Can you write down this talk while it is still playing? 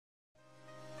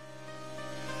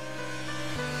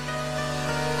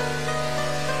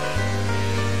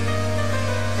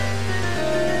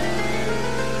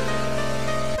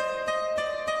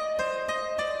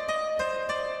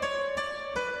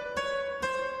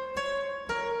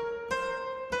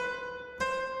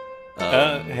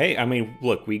Hey, I mean,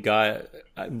 look, we got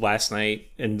last night,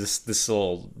 and this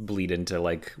will bleed into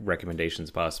like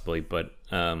recommendations possibly, but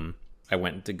I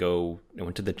went to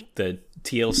the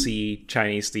TLC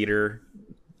Chinese Theater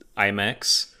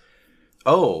IMAX,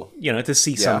 Oh, to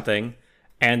see yeah. something,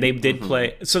 and they did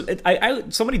play. So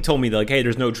somebody told me like, hey,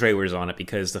 there's no trailers on it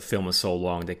because the film is so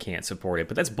long they can't support it,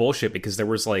 but that's bullshit because there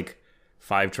was like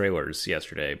 5 trailers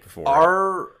yesterday before it.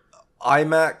 Are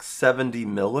IMAX 70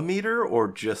 millimeter or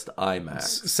just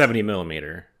IMAX? 70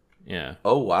 millimeter. Yeah.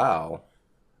 Oh, wow.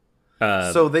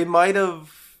 Uh, So they might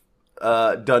have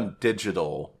done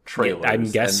digital trailers I'm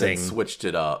and guessing. then switched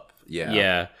it up. Yeah.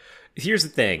 Yeah. Here's the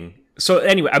thing. So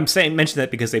anyway, mention that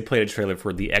because they played a trailer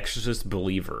for The Exorcist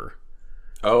Believer.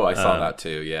 Oh, I saw that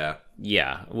too. Yeah.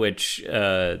 Yeah, which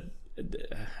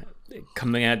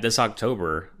coming out this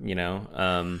October,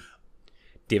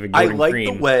 David I Gordon like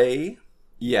Green. the way,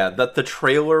 that the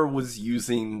trailer was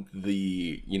using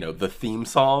the theme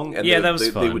song, and Yeah, that was they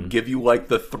fun. would give you like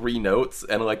the 3 notes,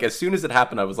 and like as soon as it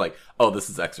happened, I was like, oh, this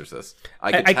is Exorcist.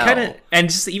 I could I tell. kind of, and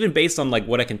just even based on like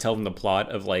what I can tell from the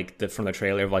plot of like from the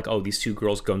trailer of like, oh, these 2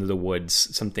 girls go into the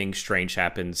woods, something strange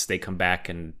happens, they come back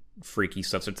and freaky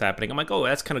stuff starts happening. I'm like, oh,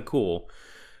 that's kind of cool.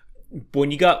 But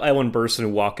when you got Ellen Burstyn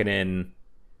walking in,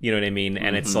 you know what I mean,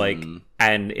 and it's like,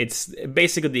 and it's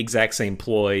basically the exact same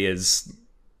ploy as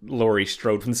Laurie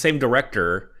Strode from the same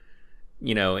director,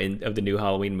 of the new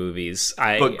Halloween movies.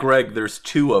 But Greg, there's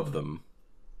 2 of them.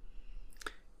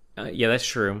 Yeah, that's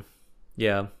true.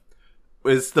 Yeah,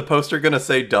 Is the poster gonna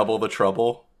say "Double the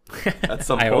Trouble" at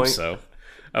some I point? hope so.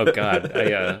 Oh God,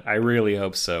 I really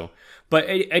hope so. But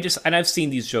I've seen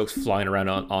these jokes flying around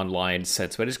online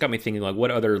sets, but it just got me thinking like, what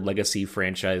other legacy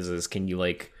franchises can you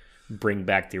like bring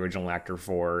back the original actor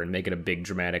for and make it a big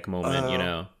dramatic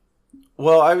moment?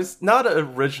 Well, I was not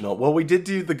original. Well, we did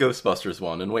do the Ghostbusters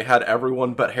one, and we had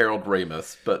everyone but Harold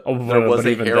Ramis, but there was but a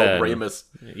even Harold then, Ramis,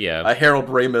 yeah, a Harold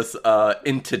Ramis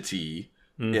entity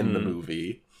in the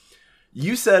movie.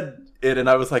 You said it, and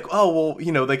I was like, oh,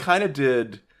 well, they kind of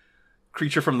did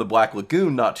Creature from the Black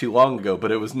Lagoon not too long ago,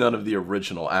 but it was none of the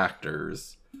original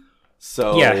actors.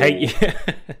 So yeah. Hey,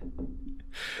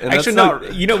 and actually, that's no.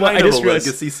 not You know what? I kind of just a realized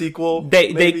legacy sequel.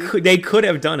 they could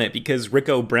have done it because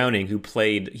Rico Browning,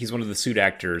 he's one of the suit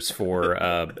actors for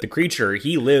the Creature.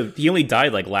 He only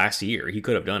died like last year. He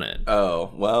could have done it.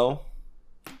 Oh well,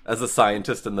 as a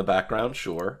scientist in the background,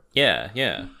 sure. Yeah,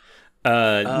 yeah.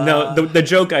 No, the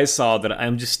joke I saw that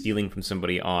I'm just stealing from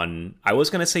somebody on, I was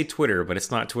gonna say Twitter, but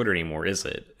it's not Twitter anymore, is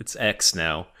it? It's X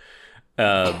now.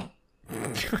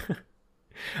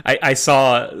 I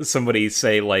saw somebody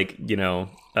say like,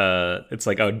 it's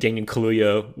like, oh, Daniel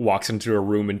Kaluuya walks into a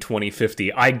room in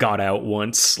 2050. I got out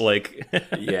once, like,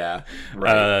 Yeah,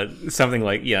 right. something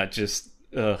like, yeah, just,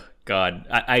 God,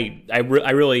 I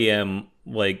really am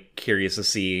like curious to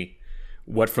see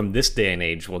what from this day and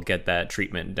age will get that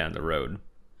treatment down the road.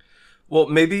 Well,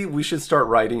 maybe we should start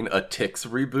writing a Ticks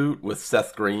reboot with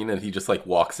Seth Green, and he just like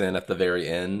walks in at the very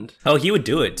end. Oh, he would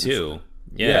do it too.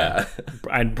 Yeah.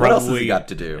 I'd What else has probably he got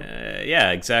to do?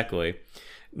 yeah, exactly.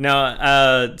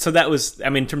 No, so that was, I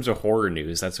mean, in terms of horror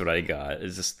news, that's what I got.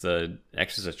 Is just the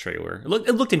Exorcist trailer. It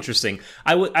looked interesting.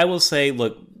 I will say,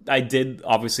 look, I did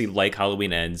obviously like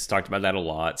Halloween Ends. Talked about that a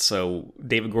lot. So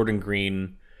David Gordon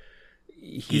Green,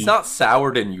 He's not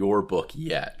soured in your book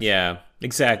yet. yeah,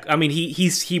 exactly. I mean,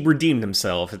 he redeemed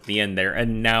himself at the end there,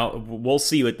 and now we'll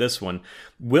see with this one.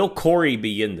 Will Corey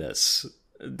be in this?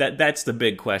 That's the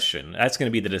big question. That's going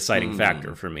to be the deciding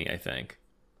factor for me, I think.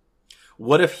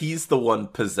 What if he's the one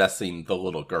possessing the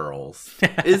little girls?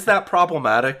 Is that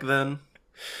problematic then?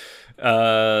 You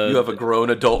have a grown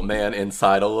adult man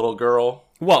inside a little girl?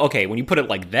 Well, okay, when you put it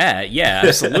like that, yeah,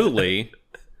 absolutely.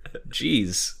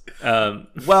 Jeez.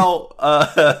 Well,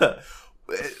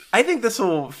 I think this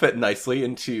will fit nicely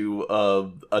into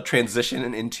a transition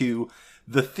and into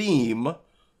the theme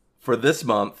for this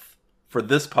month, for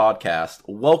this podcast.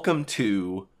 Welcome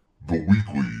to The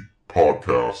Weekly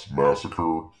Podcast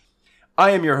Massacre.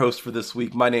 I am your host for this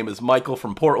week. My name is Michael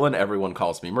from Portland. Everyone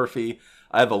calls me Murphy.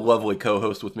 I have a lovely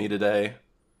co-host with me today.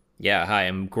 Yeah, hi,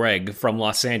 I'm Greg from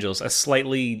Los Angeles, a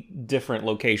slightly different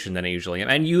location than I usually am.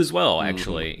 And you as well,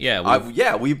 actually.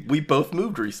 Yeah, we both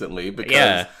moved recently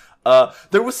because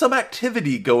there was some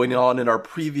activity going on in our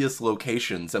previous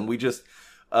locations, and we just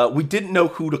we didn't know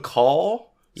who to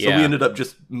call, so we ended up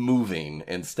just moving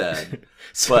instead.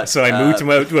 So I moved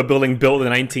to a building built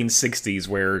in the 1960s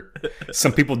where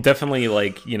some people definitely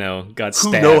got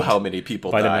stabbed. Who know how many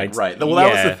people died? Right. Well,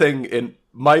 that was the thing. In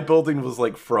my building was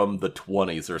like from the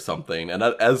 20s or something, and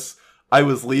as I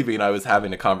was leaving, I was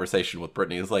having a conversation with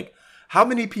Brittany. It's like, how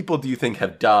many people do you think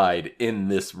have died in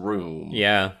this room?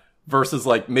 Yeah. versus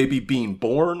like maybe being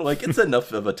born. Like it's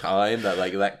enough of a time that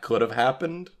like that could have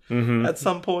happened at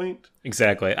some point.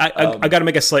 Exactly. I got to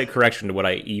make a slight correction to what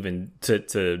I even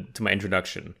to my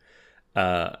introduction.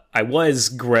 I was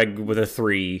Greg with a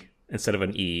 3 instead of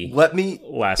an E. Let me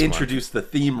introduce the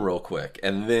theme real quick,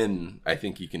 and then I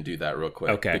think you can do that real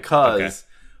quick. Okay. Because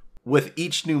with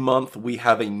each new month, we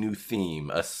have a new theme,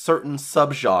 a certain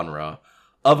subgenre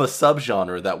of a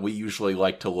subgenre that we usually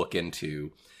like to look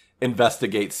into,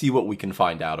 investigate, see what we can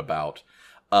find out about.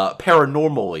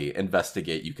 Paranormally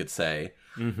investigate, you could say.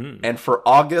 Mm-hmm. And for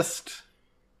August,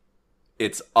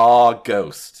 it's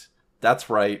Ghost. That's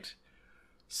right.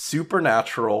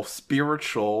 Supernatural,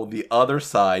 spiritual, the other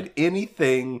side,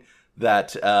 anything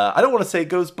that, I don't want to say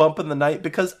goes bump in the night,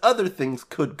 because other things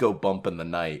could go bump in the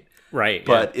night. Right.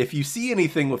 But if you see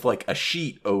anything with like a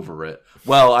sheet over it,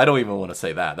 well, I don't even want to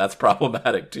say that. That's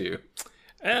problematic too.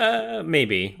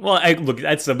 Maybe. Well, look,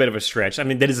 that's a bit of a stretch. I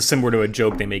mean, that is similar to a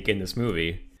joke they make in this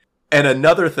movie. And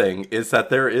another thing is that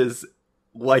there is,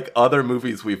 like other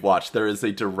movies we've watched, there is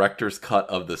a director's cut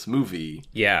of this movie.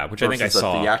 Yeah, which I think I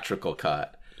saw. A theatrical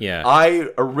cut. Yeah.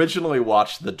 I originally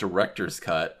watched the director's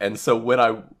cut, and so when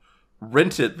I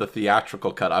rented the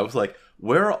theatrical cut, I was like,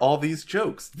 where are all these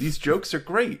jokes? These jokes are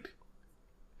great.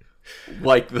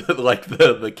 Like the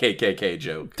KKK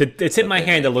joke. It's hit my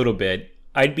hand a little bit.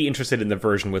 I'd be interested in the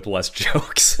version with less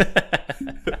jokes.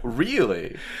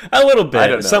 Really? A little bit. I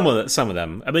don't know. Some of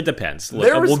them. I mean, it depends.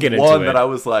 There was we'll get one into it. that I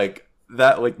was like,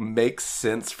 that like makes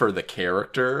sense for the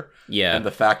character. Yeah. And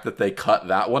the fact that they cut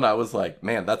that one, I was like,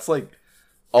 man, that's like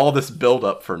all this build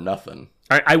up for nothing.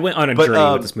 I went on a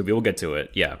journey with this movie. We'll get to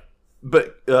it. Yeah.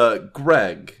 But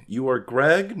Greg, you are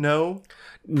Greg? No.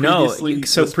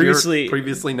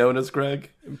 Previously known as Greg.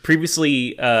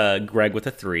 Previously, Greg with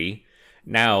a 3.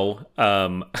 Now,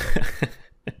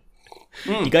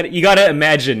 you got to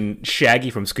imagine Shaggy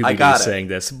from Scooby Doo saying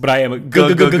this, but I am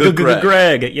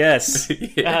Greg. Yes.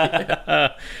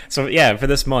 So yeah, for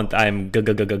this month, I'm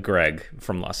Greg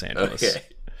from Los Angeles. Okay.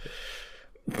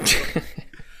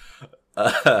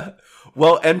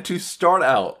 Well, and to start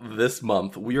out this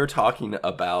month, we are talking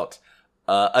about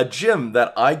a gym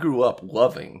that I grew up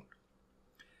loving.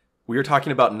 We are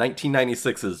talking about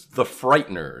 1996's The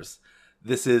Frighteners.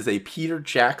 This is a Peter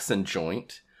Jackson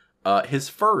joint. His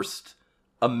first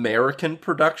American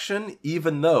production,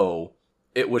 even though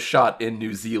it was shot in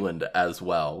New Zealand as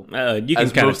well. You can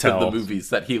kind of tell. Most of the movies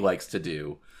that he likes to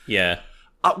do. Yeah.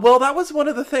 Well, that was one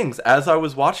of the things. As I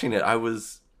was watching it,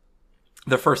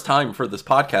 the first time for this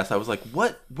podcast, I was like,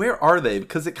 where are they?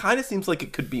 Because it kind of seems like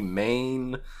it could be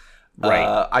Maine.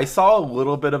 Right. I saw a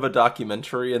little bit of a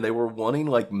documentary, and they were wanting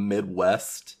like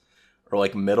Midwest or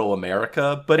like Middle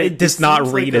America, but it does not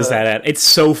read as that. It's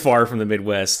so far from the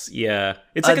Midwest. Yeah.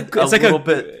 It's like a little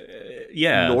bit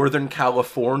Northern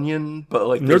Californian, but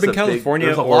like Northern California,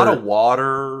 there's a lot of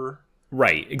water.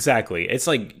 Right, exactly. It's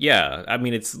like, yeah, I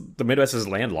mean, the Midwest is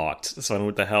landlocked, so I don't know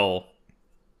what the hell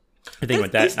I think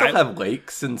about that. They still have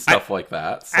lakes and stuff like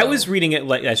that. So. I was reading it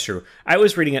like, that's true. I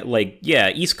was reading it like, yeah,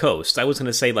 East Coast. I was going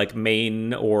to say like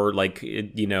Maine or like,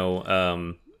 you know,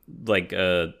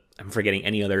 I'm forgetting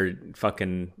any other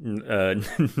fucking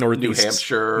northeast. New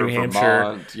Hampshire,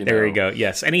 Vermont. You know. There you go.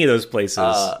 Yes, any of those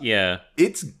places. Yeah.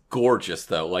 It's gorgeous,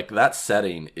 though. Like, that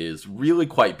setting is really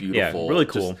quite beautiful. Yeah, really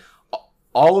cool. Just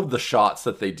all of the shots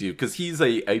that they do, because he's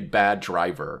a bad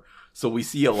driver, so we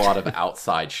see a lot of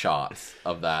outside shots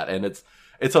of that. And it's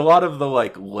a lot of the,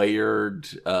 like, layered...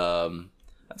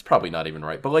 that's probably not even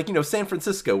right. But, like, you know, San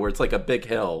Francisco, where it's like a big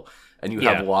hill, and you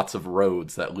have lots of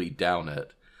roads that lead down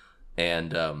it.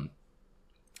 And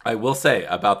I will say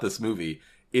about this movie,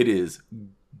 it is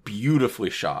beautifully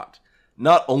shot.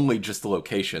 Not only just the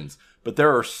locations, but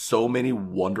there are so many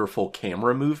wonderful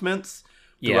camera movements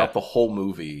throughout the whole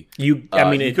movie. You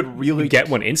could really get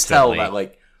one instantly. Tell that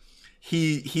like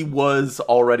he was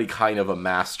already kind of a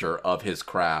master of his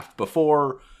craft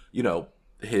before, you know,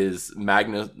 his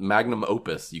magnum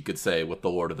opus, you could say, with the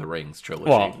Lord of the Rings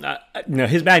trilogy. Well, no,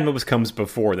 his magnum opus comes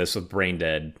before this with Brain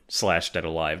Dead / Dead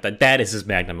Alive. That is his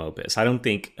magnum opus. I don't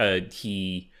think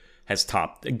he has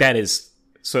topped. That is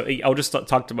so. I'll just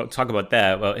talk about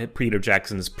that. Peter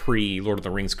Jackson's pre-Lord of the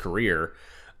Rings career.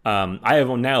 I have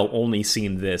now only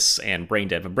seen this and Brain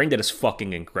Dead, but Brain Dead is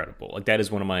fucking incredible. Like, that is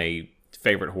one of my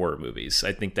favorite horror movies.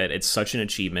 I think that it's such an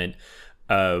achievement.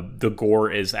 The gore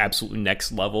is absolutely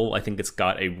next level. I think it's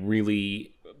got a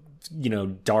really, you know,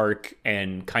 dark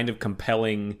and kind of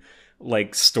compelling,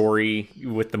 like, story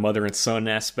with the mother and son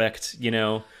aspect, you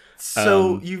know.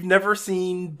 So you've never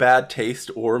seen Bad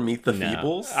Taste or Meet the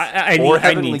Feebles? Or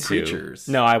Heavenly I need Creatures?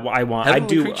 To. No, I want. Heavenly I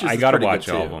do. Creatures I gotta watch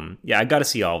all of them. Yeah, I gotta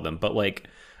see all of them. But like,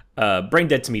 Brain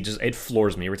Dead to me it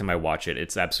floors me every time I watch it.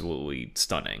 It's absolutely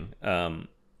stunning.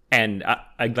 And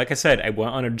like I said, I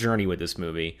went on a journey with this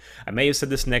movie. I may have said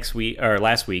this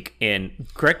last week, and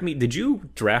correct me. Did you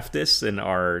draft this in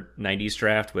our '90s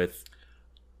draft with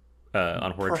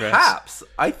on horror drafts? Perhaps.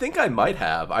 I think I might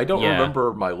have. I don't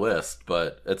remember my list,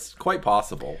 but it's quite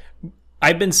possible.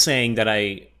 I've been saying that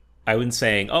I've been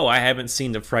saying, oh, I haven't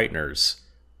seen the Frighteners.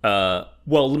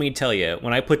 Well, let me tell you,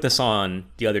 when I put this on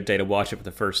the other day to watch it for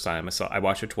the first time, I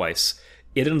watched it twice.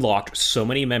 It unlocked so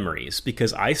many memories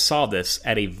because I saw this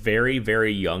at a very,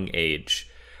 very young age.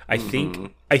 I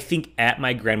think at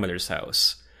my grandmother's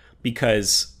house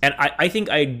because, and I think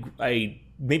I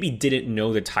maybe didn't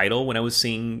know the title when I was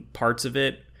seeing parts of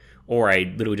it, or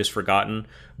I literally just forgotten.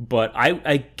 But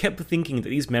I kept thinking that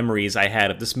these memories I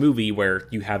had of this movie, where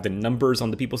you have the numbers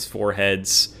on the people's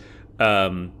foreheads,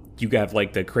 you have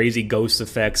like the crazy ghost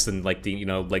effects and like the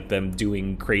like them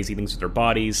doing crazy things with their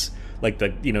bodies. Like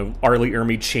the Arlie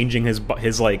Ermy changing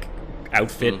his like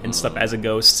outfit and stuff as a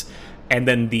ghost, and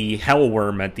then the hell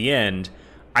worm at the end.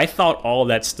 I thought all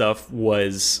that stuff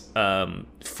was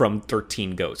from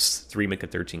 13 Ghosts, the remake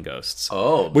of 13 Ghosts.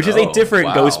 Oh, which is a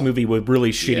different ghost movie with really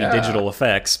shitty digital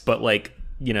effects, but like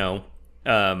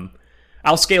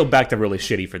I'll scale back to really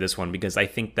shitty for this one because I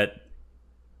think that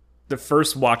the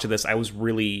first watch of this I was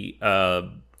really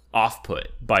off-put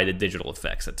by the digital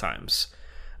effects at times.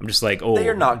 I'm just like, oh,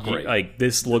 they're not great. Like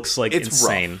this looks like it's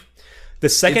insane. Rough. The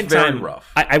second it's very time,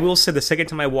 rough. I will say, the second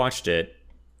time I watched it,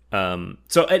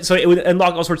 so it would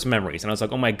unlock all sorts of memories, and I was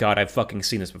like, oh my god, I've fucking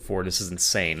seen this before. This is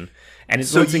insane. And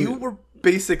it's so you were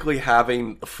basically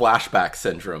having flashback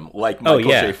syndrome, like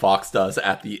Michael J. Fox does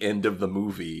at the end of the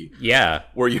movie. Yeah,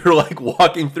 where you're like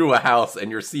walking through a house and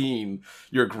you're seeing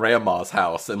your grandma's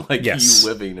house and like you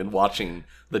living and watching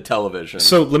the television.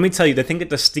 So let me tell you, the thing that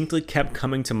distinctly kept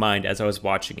coming to mind as I was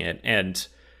watching it, and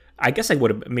I guess I would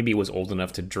have maybe was old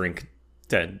enough to drink.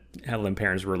 That Helen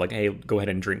parents were like, hey, go ahead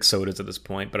and drink sodas at this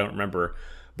point, but I don't remember.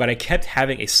 But I kept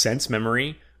having a sense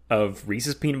memory of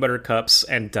Reese's Peanut Butter Cups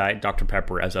and Diet Dr.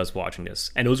 Pepper as I was watching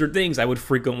this. And those are things I would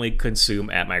frequently consume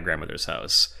at my grandmother's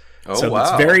house. Oh, so wow.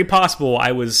 It's very possible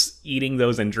I was eating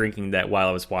those and drinking that while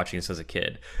I was watching this as a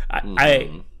kid.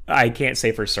 I can't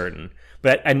say for certain.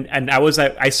 But and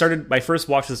I started my first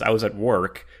watch this, I was at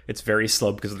work. It's very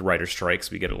slow because of the writer's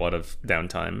strikes. We get a lot of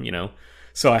downtime,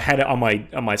 So I had it on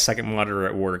my second monitor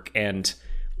at work, and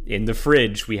in the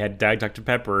fridge we had Diet Dr.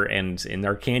 Pepper, and in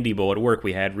our candy bowl at work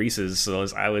we had Reese's. So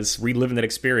I was reliving that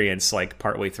experience like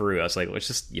partway through. I was like, let's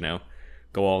just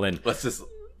go all in. Let's just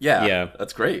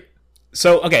that's great.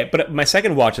 So okay, but my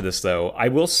second watch of this though, I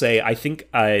will say I think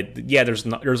there's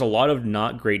a lot of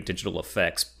not great digital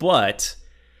effects, but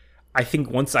I think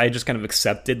once I just kind of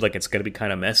accepted like it's going to be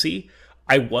kind of messy,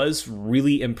 I was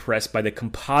really impressed by the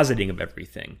compositing of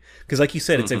everything. Because like you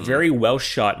said, it's a very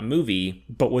well-shot movie,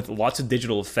 but with lots of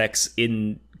digital effects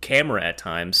in camera at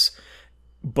times.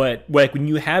 But like when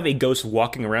you have a ghost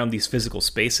walking around these physical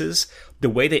spaces, the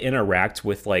way they interact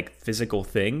with like physical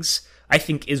things, I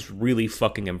think is really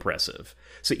fucking impressive.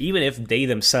 So even if they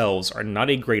themselves are not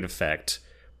a great effect,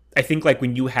 I think like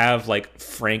when you have like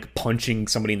Frank punching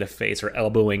somebody in the face or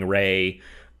elbowing Ray,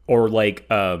 or like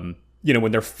when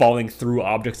they're falling through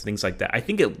objects and things like that, I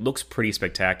think it looks pretty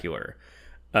spectacular.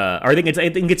 Or I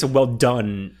think it's a well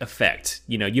done effect.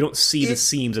 You don't see the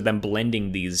seams of them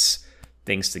blending these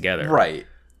things together. Right.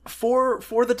 For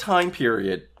the time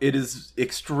period, it is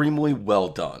extremely well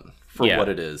done for what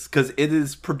it is, because it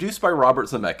is produced by Robert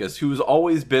Zemeckis, who's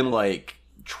always been like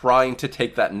trying to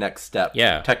take that next step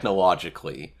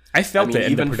technologically. I felt it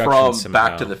in even the production from somehow.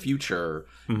 Back to the Future,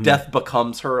 Death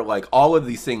Becomes Her, like all of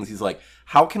these things. He's like,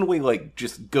 how can we like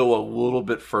just go a little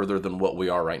bit further than what we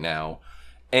are right now?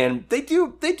 And they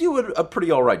do a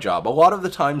pretty all right job. A lot of the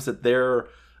times that they're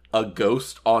a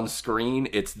ghost on screen,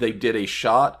 they did a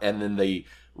shot and then they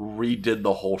redid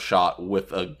the whole shot with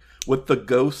the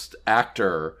ghost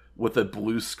actor with a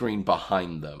blue screen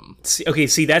behind them.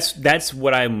 See, that's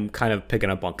what I'm kind of picking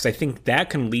up on, because I think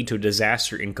that can lead to a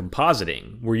disaster in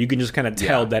compositing, where you can just kind of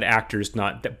tell that actor's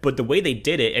not. But the way they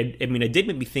did it, it did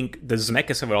make me think. The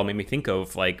Zemeckis of it all made me think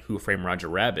of like Who Framed Roger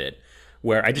Rabbit,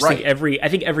 where I just think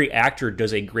every actor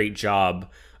does a great job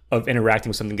of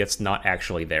interacting with something that's not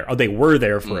actually there. Oh, they were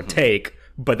there for a take,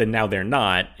 but then now they're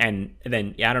not, and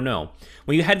then I don't know.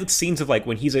 When you had the scenes of like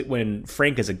when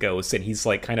Frank is a ghost and he's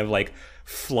like kind of like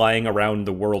flying around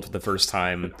the world for the first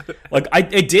time, like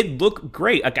it did look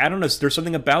great. Like I don't know, there's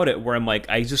something about it where I'm like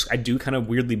I do kind of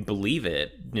weirdly believe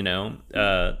it,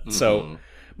 So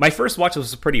my first watch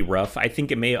was pretty rough. I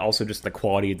think it may also just the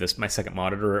quality of my second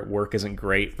monitor at work isn't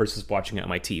great versus watching it on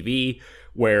my TV,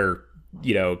 where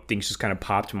things just kind of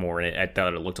popped more, and I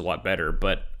thought it looked a lot better.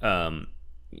 But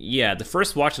yeah, the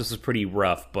first watch this was pretty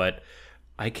rough, but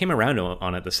I came around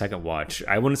on it the second watch.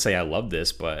 I wouldn't say I loved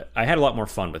this, but I had a lot more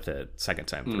fun with it second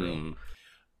time through.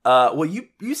 Well,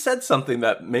 you said something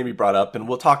that made me brought up, and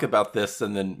we'll talk about this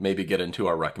and then maybe get into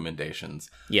our recommendations.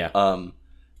 Yeah.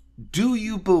 Do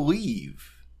you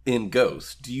believe in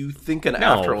ghosts? Do you think an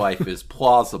afterlife is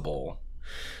plausible?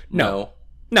 No.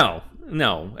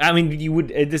 I mean, you would.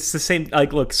 It's the same.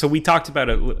 Like, look. So we talked about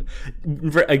it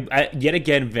yet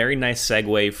again. Very nice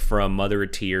segue from Mother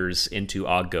of Tears into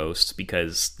Ghosts,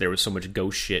 because there was so much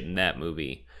ghost shit in that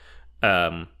movie,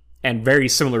 and very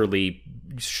similarly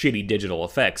shitty digital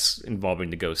effects involving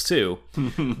the ghost too.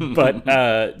 But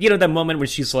that moment when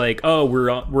she's like, "Oh,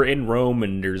 we're in Rome,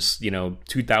 and there's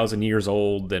 2,000 years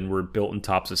old, and we're built on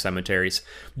tops of cemeteries."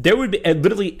 There would be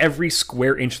literally every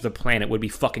square inch of the planet would be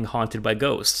fucking haunted by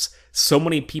ghosts. So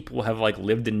many people have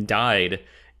lived and died,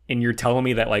 and you're telling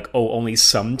me that only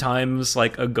sometimes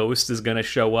a ghost is gonna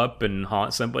show up and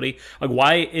haunt somebody.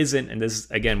 Why isn't? And this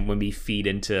again when we feed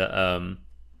into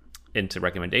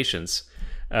recommendations.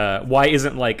 Why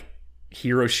isn't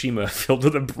Hiroshima filled to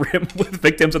the brim with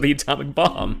victims of the atomic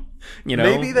bomb?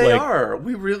 Maybe they are.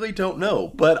 We really don't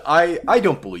know. But I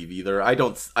don't believe either. I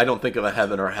don't think of a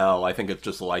heaven or hell. I think it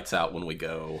just lights out when we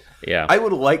go. Yeah. I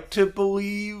would like to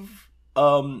believe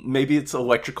maybe it's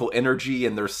electrical energy,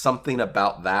 and there's something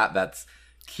about that's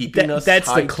keeping us that's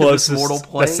tied the closest to this mortal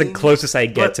plane. That's the closest I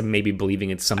get to maybe believing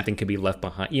that something could be left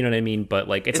behind. You know what I mean? But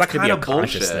it's not going to be a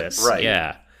consciousness, right?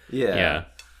 Yeah.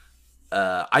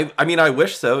 I mean, I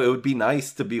wish so. It would be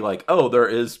nice to be oh, there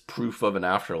is proof of an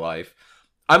afterlife.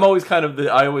 I'm always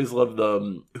I always love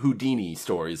the Houdini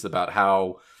stories about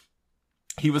how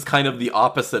he was kind of the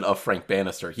opposite of Frank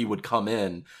Bannister. He would come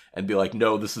in and be like,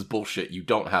 "No, this is bullshit. You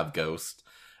don't have ghosts."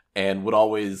 And would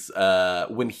always,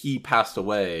 when he passed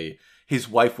away, his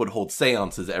wife would hold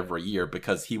seances every year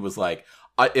because he was like,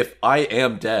 if I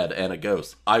am dead and a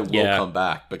ghost, I will come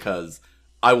back because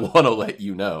I want to let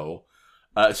you know.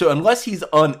 So unless he's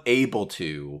unable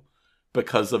to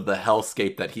because of the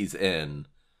hellscape that he's in,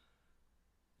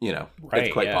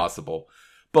 it's quite possible.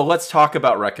 But let's talk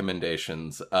about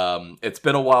recommendations. It's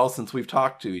been a while since we've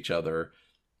talked to each other.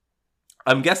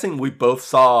 I'm guessing we both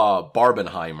saw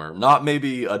Barbenheimer, not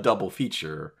maybe a double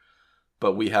feature,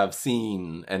 but we have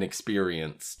seen and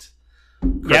experienced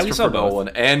Christopher Nolan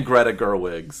and Greta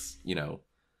Gerwig's,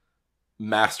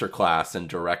 masterclass in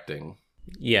directing.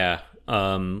 Yeah.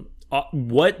 Honestly,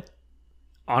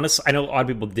 I know a lot of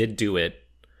people did do it.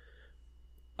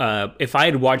 If I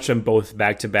had watched them both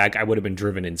back to back, I would have been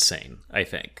driven insane, I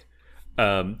think.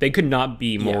 They could not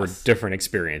be more different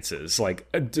experiences.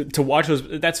 To watch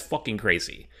those, that's fucking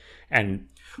crazy. And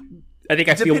I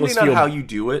think depending on how you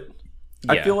do it,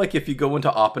 I feel like if you go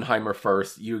into Oppenheimer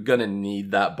first, you're gonna need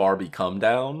that Barbie come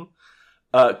down.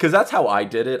 Because that's how I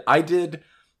did it. I did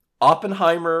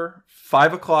Oppenheimer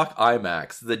 5:00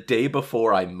 IMAX the day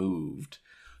before I moved.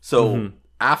 So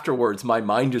afterwards, my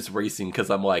mind is racing because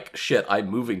I'm like, shit, I'm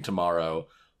moving tomorrow.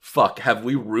 Fuck, have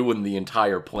we ruined the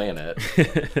entire planet?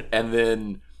 And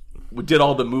then we did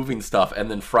all the moving stuff, and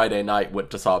then Friday night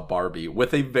went to saw Barbie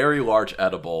with a very large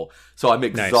edible. So I'm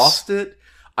exhausted. Nice.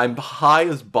 I'm high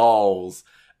as balls,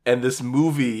 and this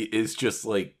movie is just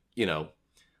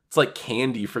it's like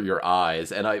candy for your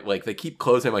eyes. And they keep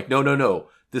closing. I'm like, no,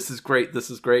 this is great.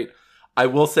 This is great. I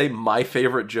will say my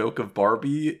favorite joke of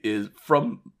Barbie is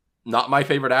from not my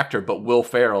favorite actor, but Will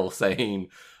Ferrell saying,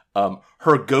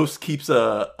 her ghost keeps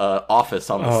a office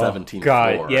on the 17th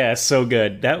floor. Yeah, so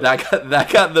good. That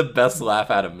got the best laugh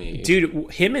out of me.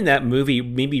 Dude, him in that movie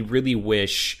made me really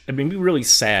really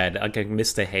sad. I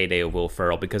missed the heyday of Will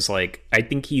Ferrell because I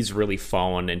think he's really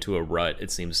fallen into a rut,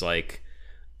 it seems like.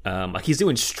 He's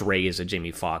doing Stray as a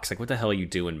Jamie Foxx. What the hell are you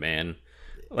doing, man?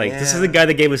 This is the guy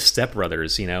that gave us Step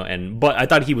Brothers, but I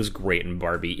thought he was great in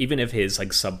Barbie, even if his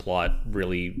subplot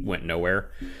really went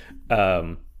nowhere.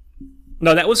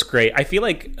 No, that was great. I feel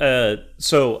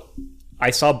so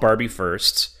I saw Barbie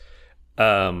first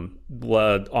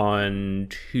on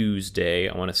Tuesday,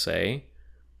 I want to say.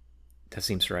 That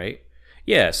seems right.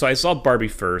 Yeah, so I saw Barbie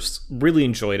first. Really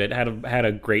enjoyed it. Had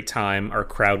a great time. Our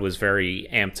crowd was very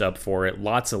amped up for it.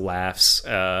 Lots of laughs.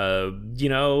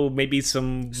 Maybe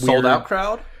some sold out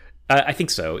crowd. I think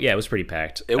so. Yeah, it was pretty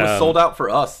packed. It was sold out for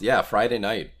us. Yeah, Friday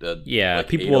night.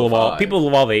 People of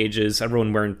all ages.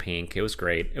 Everyone wearing pink. It was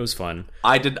great. It was fun.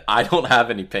 I don't have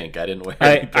any pink. I didn't wear.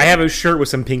 I have a shirt with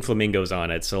some pink flamingos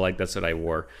on it, so that's what I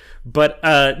wore. But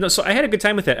no, so I had a good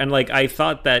time with it, and I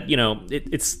thought that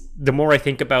it's the more I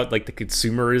think about the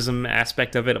consumerism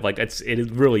aspect of it,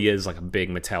 it really is a big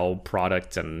Mattel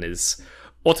product and is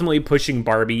ultimately pushing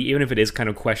Barbie, even if it is kind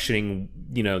of questioning,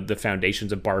 the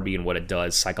foundations of Barbie and what it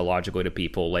does psychologically to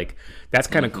people. Like, that's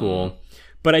kind of cool.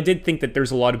 But I did think that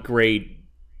there's a lot of great,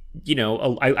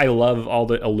 I love all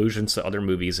the allusions to other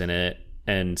movies in it.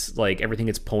 And, like, everything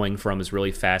it's pulling from is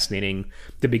really fascinating.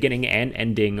 The beginning and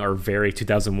ending are very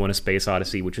 2001: A Space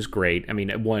Odyssey, which is great. I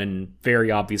mean, one very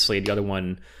obviously, the other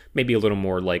one maybe a little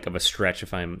more, like, of a stretch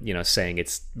if I'm, saying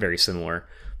it's very similar.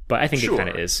 But I think it kind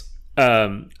of is.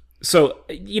 So,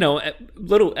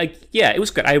 it was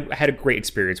good. I had a great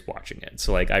experience watching it.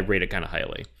 So, like, I rate it kind of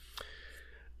highly.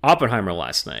 Oppenheimer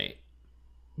last night.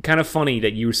 Kind of funny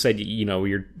that you said,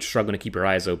 you're struggling to keep your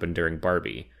eyes open during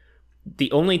Barbie.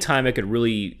 The only time I could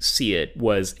really see it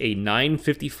was a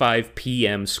 9:55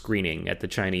 p.m. screening at the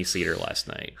Chinese theater last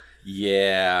night.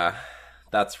 Yeah,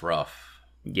 that's rough.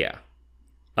 Yeah.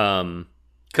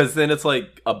 Because then it's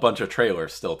like a bunch of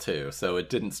trailers still, too. So it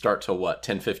didn't start till,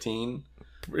 10:15?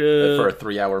 For a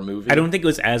 3-hour movie? I don't think it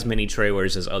was as many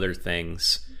trailers as other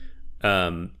things.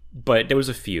 But there was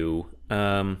a few.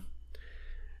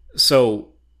 So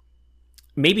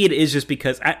maybe it is just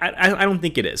because I don't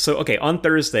think it is. So, okay, on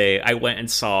Thursday, I went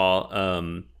and saw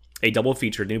a double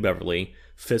feature, New Beverly,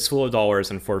 Fistful of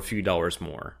Dollars, and For a Few Dollars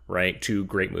More, right? 2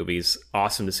 great movies.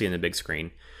 Awesome to see on the big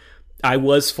screen. I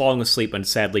was falling asleep, and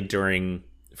sadly, during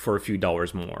For a Few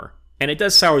Dollars More. And it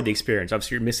does sour the experience.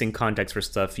 Obviously, you're missing context for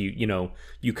stuff you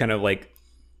kind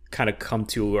of come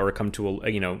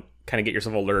to kind of get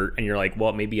yourself alert, and you're like,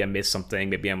 well, maybe I missed something.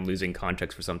 Maybe I'm losing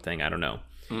context for something. I don't know.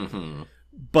 Mm-hmm.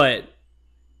 But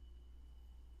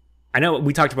I know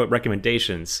we talked about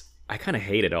recommendations. I kind of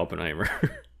hated Oppenheimer.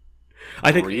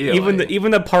 I think really?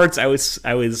 even the parts I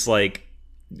was like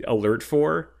alert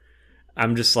for,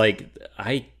 I'm just like,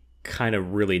 I kind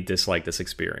of really dislike this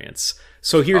experience.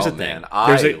 So here's the thing.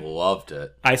 I loved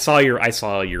it. I saw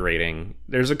your rating.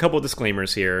 There's a couple of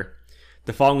disclaimers here.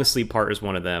 The falling asleep part is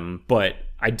one of them, but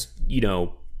that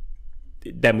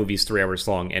movie's 3 hours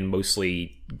long and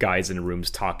mostly guys in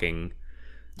rooms talking.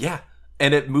 Yeah,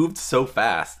 and it moved so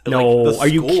fast. No, like, are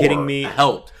you kidding me?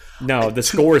 Helped. No, the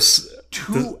score's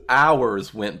 2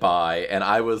 hours went by, and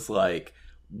I was like,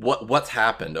 what's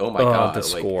happened? Oh my god! The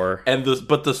score.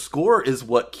 But the score is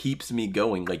what keeps me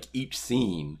going. Like, each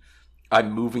scene,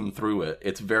 I'm moving through it.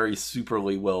 It's very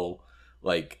superly well,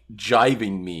 like,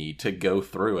 jiving me to go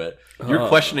through it. You're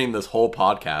questioning this whole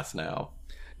podcast now.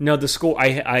 No, the score,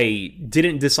 I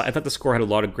didn't dislike. I thought the score had a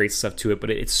lot of great stuff to it, but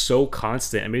it's so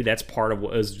constant. And maybe that's part of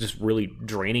what was just really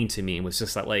draining to me, was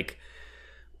just that, like,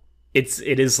 it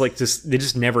is like just, it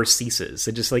just never ceases.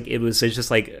 It's just like,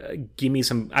 give me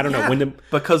some, I don't know.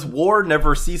 Because war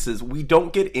never ceases. We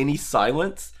don't get any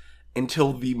silence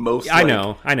until the most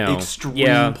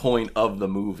extreme point of the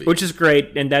movie, which is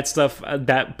great. And that stuff,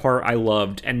 that part I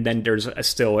loved. And then there's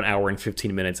still an hour and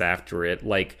 15 minutes after it,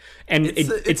 like, and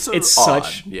it's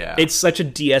such a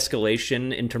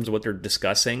de-escalation in terms of what they're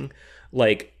discussing.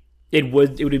 Like, it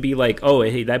would be like, oh,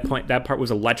 hey, that part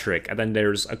was electric, and then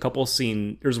there's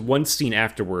one scene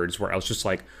afterwards where I was just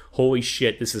like, holy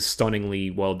shit, this is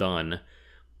stunningly well done.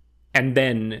 And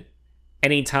then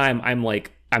anytime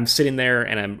I'm sitting there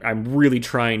and I'm really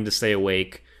trying to stay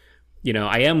awake,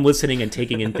 I am listening and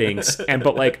taking in things,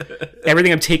 but like,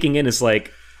 everything I'm taking in is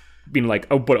like being like,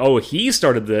 he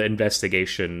started the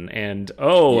investigation, and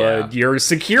your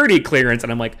security clearance,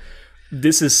 and I'm like,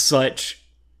 this is such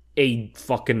a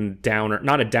fucking downer,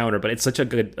 not a downer, but it's such a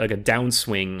good, like, a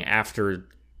downswing after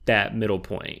that middle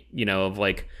point, of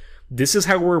like, this is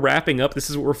how we're wrapping up, this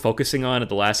is what we're focusing on at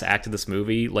the last act of this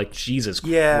movie. Like, Jesus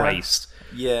Christ.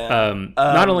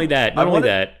 Not only that,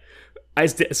 I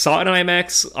saw it on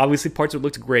IMAX. Obviously parts of it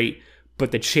looked great,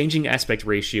 but the changing aspect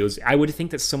ratios, I would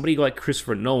think that somebody like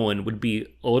Christopher Nolan would be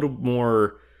a little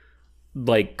more,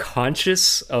 like,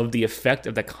 conscious of the effect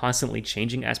of the constantly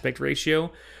changing aspect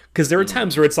ratio. Because there are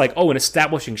times where it's like, an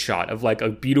establishing shot of, like, a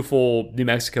beautiful New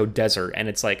Mexico desert, and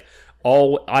it's like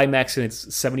all IMAX in its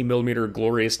 70mm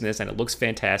gloriousness, and it looks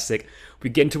fantastic. We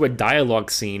get into a dialogue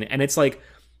scene, and it's like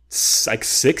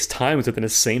 6 times within the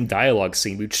same dialogue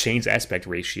scene we've changed aspect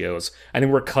ratios, and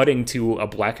then we're cutting to a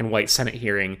black and white Senate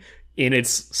hearing in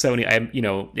its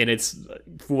in its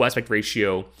full aspect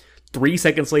ratio. 3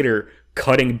 seconds later,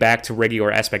 cutting back to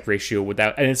regular aspect ratio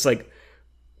without, and it's like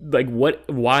what?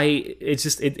 Why? It's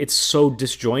just it's so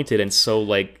disjointed and so,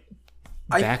 like,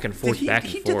 back and forth. He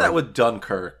did that with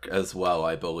Dunkirk as well,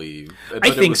 I believe. But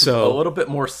I think so. A little bit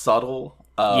more subtle.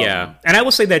 And I will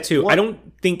say that too. I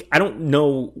don't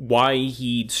know why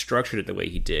he structured it the way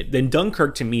he did. Then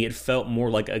Dunkirk, to me, it felt more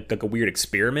like a weird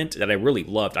experiment that I really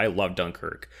loved. I loved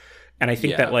Dunkirk. And I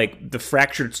think that like the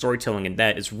fractured storytelling in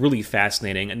that is really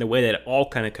fascinating, and the way that it all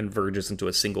kind of converges into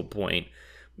a single point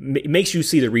makes you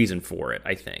see the reason for it.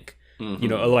 I think you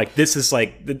know, like this is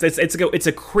like it's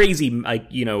a crazy like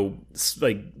you know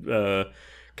like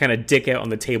kind of dick out on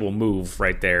the table move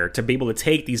right there to be able to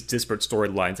take these disparate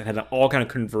storylines and have them all kind of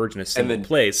converge in a single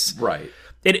place. Right.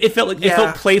 It felt like it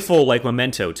felt playful, like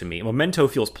Memento to me. Memento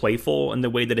feels playful in the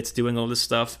way that it's doing all this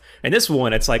stuff, and this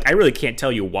one, it's like I really can't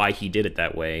tell you why he did it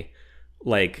that way.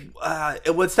 Like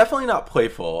it was definitely not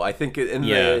playful. I think in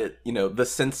the you know the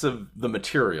sense of the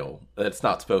material that it's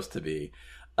not supposed to be.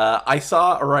 I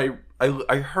saw or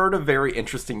I heard a very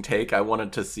interesting take. I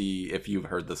wanted to see if you've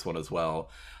heard this one as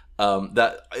well.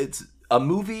 That it's a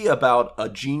movie about a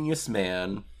genius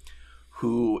man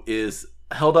who is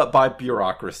held up by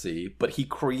bureaucracy, but he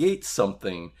creates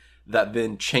something that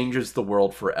then changes the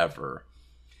world forever.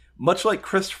 Much like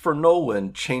Christopher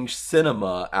Nolan changed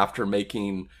cinema after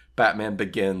making Batman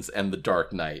Begins and The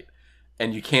Dark Knight.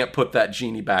 And you can't put that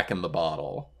genie back in the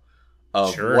bottle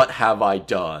of what have I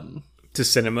done? To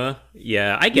cinema?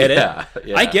 Yeah, I get it.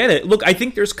 Yeah. I get it. Look, I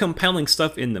think there's compelling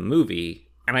stuff in the movie.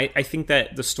 And I think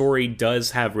that the story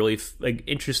does have really like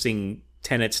interesting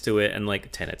tenets to it. And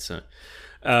like tenets,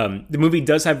 the movie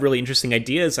does have really interesting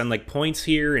ideas and like points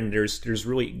here, and there's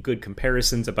really good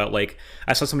comparisons about like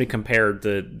I saw somebody compare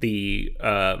the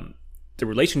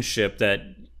relationship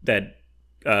that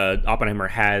Oppenheimer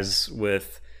has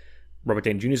with Robert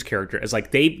Downey Jr.'s character as like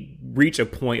they reach a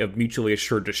point of mutually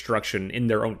assured destruction in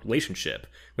their own relationship,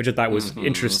 which I thought was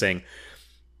interesting.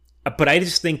 But I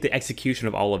just think the execution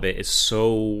of all of it is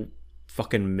so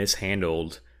fucking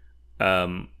mishandled.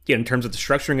 In terms of the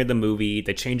structuring of the movie,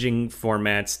 the changing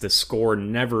formats, the score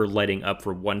never letting up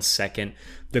for 1 second,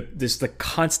 the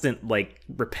constant like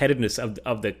repetitiveness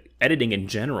of the editing in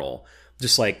general,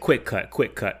 just like quick cut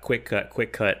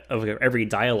of every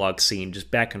dialogue scene, just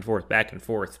back and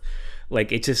forth.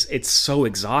 Like it's so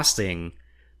exhausting.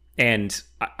 And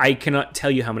I cannot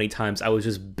tell you how many times I was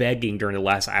just begging during the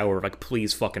last hour, like,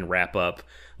 please fucking wrap up.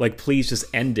 Like, please just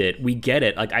end it. We get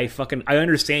it. Like, I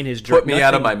understand his journey. Put me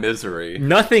out of my misery.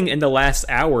 Nothing in the last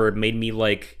hour made me,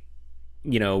 like,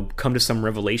 you know, come to some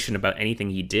revelation about anything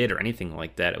he did or anything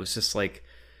like that. It was just like,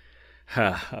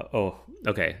 oh,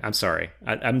 okay, I'm sorry.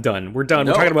 I'm done. We're done.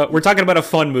 No. We're talking about a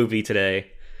fun movie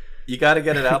today. You got to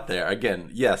get it out there.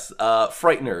 Again, yes.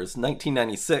 Frighteners,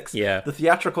 1996. Yeah. The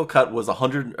theatrical cut was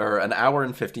an hour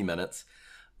and 50 minutes.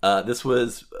 This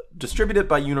was distributed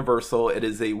by Universal. It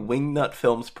is a Wingnut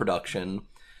Films production.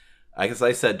 As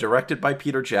I said, directed by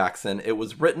Peter Jackson. It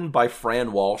was written by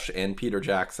Fran Walsh and Peter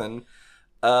Jackson.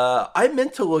 I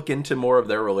meant to look into more of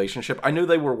their relationship. I knew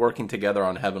they were working together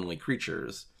on Heavenly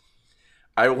Creatures.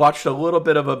 I watched a little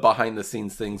bit of a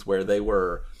behind-the-scenes things where they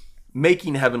were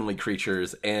making Heavenly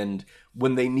Creatures, and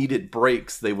when they needed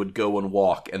breaks, they would go and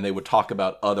walk, and they would talk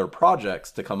about other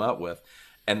projects to come out with.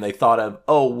 And they thought of,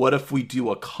 what if we do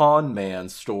a con man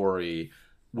story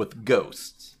with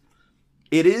ghosts?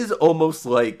 It is almost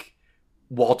like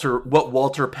what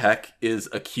Walter Peck is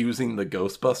accusing the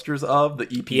Ghostbusters of, the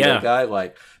EPA guy.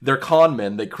 Like, they're con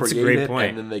men, they create it,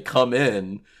 and then they come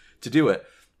in to do it.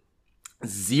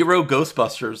 Zero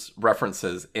Ghostbusters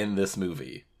references in this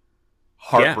movie.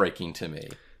 Heartbreaking to me.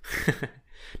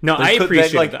 No, I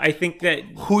appreciate it. I think that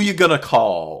who you gonna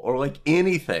call or like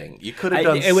anything you could have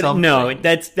done. Something. No,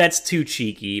 that's too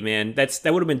cheeky, man. That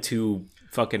would have been too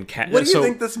fucking What do you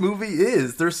think this movie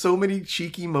is? There's so many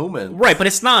cheeky moments, right? But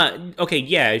it's not okay.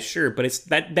 Yeah, sure, but it's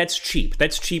that's cheap.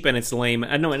 That's cheap and it's lame.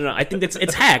 No. I think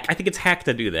it's hack. I think it's hack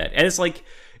to do that. And it's like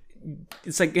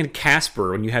in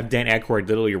Casper when you have Dan Aykroyd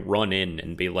literally run in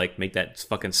and be like, make that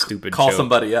fucking stupid call joke.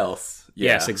 Somebody else.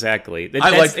 Yeah. Yes, exactly.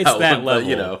 I like it's that level. But,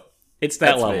 you know, it's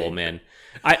that level, me. Man.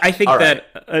 I think that.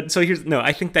 Right.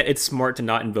 I think that it's smart to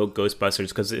not invoke Ghostbusters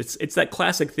because it's that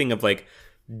classic thing of like,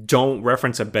 don't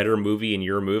reference a better movie in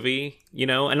your movie, you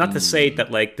know, and not to say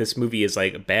that like this movie is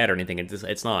like bad or anything.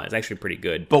 It's not. It's actually pretty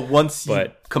good. But once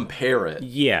you compare it,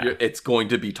 it's going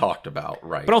to be talked about,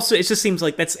 right? But also, it just seems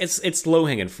like it's low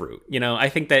hanging fruit, you know. I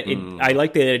think that I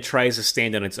like that it tries to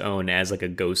stand on its own as like a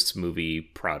ghosts movie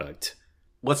product.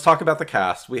 Let's talk about the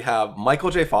cast. We have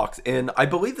Michael J. Fox in, I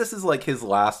believe this is like his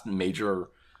last major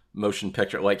motion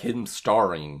picture, like him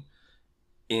starring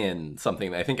in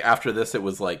something. I think after this it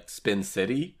was like Spin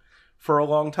City for a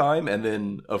long time. And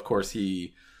then, of course,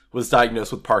 he was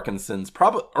diagnosed with Parkinson's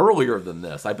probably earlier than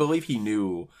this. I believe he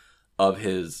knew of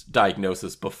his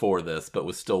diagnosis before this, but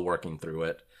was still working through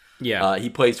it. Yeah. He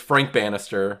plays Frank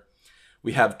Bannister.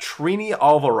 We have Trini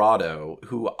Alvarado,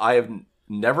 who I have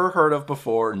never heard of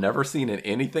before, never seen in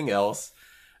anything else.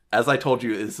 As I told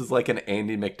you, this is like an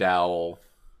Andy McDowell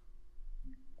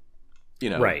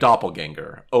Right.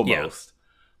 doppelganger almost.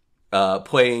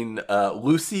 Playing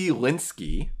Lucy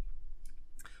Linsky.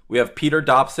 We have Peter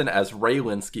Dobson as Ray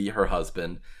Linsky, her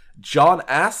husband. John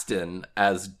Astin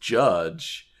as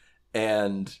Judge.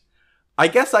 And I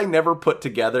guess I never put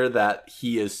together that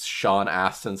he is Sean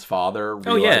Astin's father,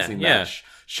 realizing that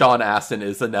Sean Astin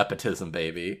is a nepotism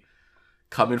baby.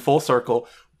 Coming full circle.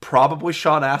 Probably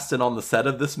Sean Astin on the set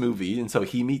of this movie, and so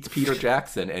he meets Peter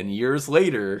Jackson, and years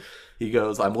later, he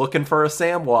goes, I'm looking for a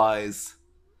Samwise.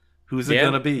 Who's it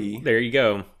gonna be? There you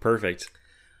go. Perfect.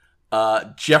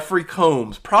 Jeffrey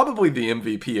Combs, probably the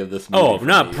MVP of this movie. Oh,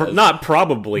 not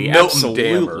probably. Milton Absolutely.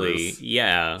 Dammers.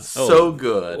 Yeah. So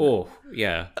good. Oh,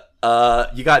 yeah.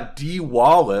 You got Dee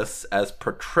Wallace as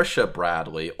Patricia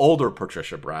Bradley, older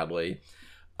Patricia Bradley.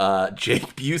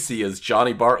 Jake Busey as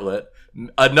Johnny Bartlett.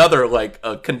 Another,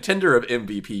 a contender of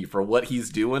MVP for what he's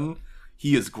doing.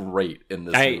 He is great in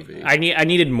this movie. I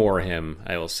needed more of him,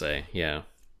 I will say. Yeah.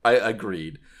 I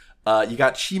agreed. You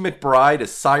got Chi McBride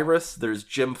as Cyrus. There's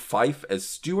Jim Fife as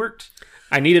Stewart.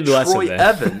 I needed less Troy of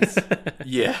that. Evans.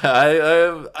 Yeah,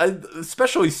 I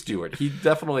especially Stewart. He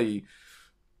definitely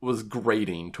was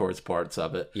grating towards parts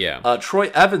of it. Yeah.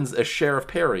 Troy Evans as Sheriff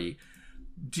Perry.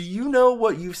 Do you know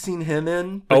what you've seen him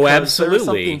in? Because There's absolutely.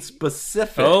 something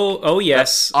specific. Oh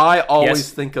yes. I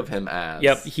always think of him as.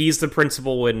 Yep, he's the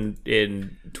principal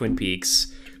in Twin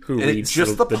Peaks who reads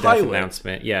just the the death pilot.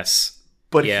 announcement. Yes.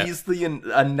 But he's the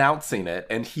announcing it,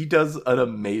 and he does an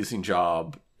amazing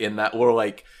job in that.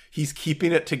 Where he's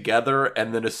keeping it together,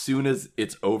 and then as soon as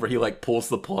it's over, he pulls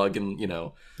the plug and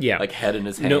head in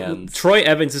his hands. No, Troy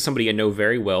Evans is somebody I know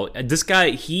very well. This guy,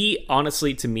 he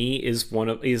honestly to me is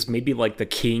maybe the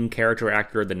king character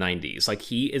actor of the 90s.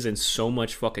 He is in so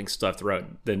much fucking stuff throughout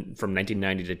from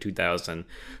 1990 to 2000.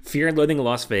 Fear and Loathing in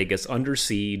Las Vegas, Under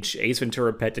Siege, Ace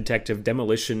Ventura: Pet Detective,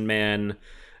 Demolition Man.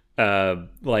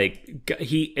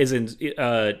 He is in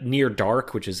Near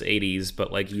Dark, which is 80s,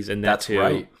 but he's in that That's too.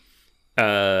 Right.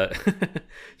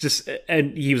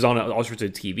 And he was on all sorts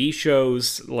of TV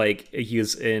shows. He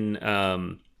was in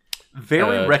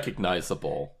very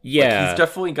recognizable. Yeah, he's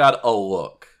definitely got a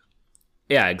look.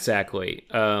 Yeah, exactly.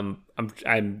 I'm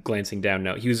glancing down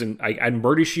now. He was in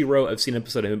Murder, She Wrote. I've seen an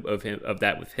episode of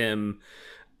that with him.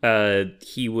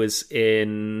 He was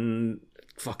in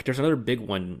there's another big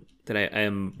one that I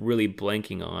am really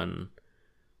blanking on.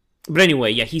 But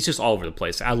anyway, yeah, he's just all over the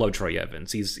place. I love Troy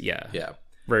Evans. He's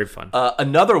very fun.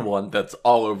 Another one that's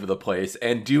all over the place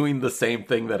and doing the same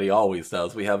thing that he always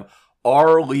does. We have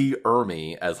R. Lee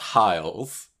Ermey as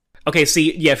Hiles. Okay,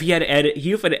 see, yeah, if he had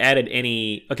added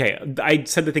any... Okay, I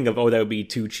said the thing of, that would be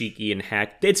too cheeky and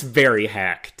hack. It's very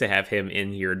hack to have him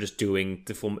in here just doing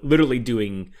literally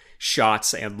doing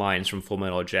shots and lines from Full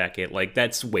Metal Jacket.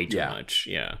 That's way too much,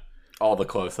 yeah. All the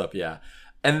close-up, yeah.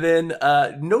 And then,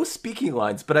 no speaking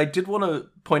lines, but I did want to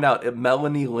point out that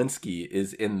Melanie Linsky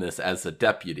is in this as a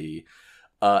deputy.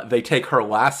 They take her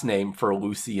last name for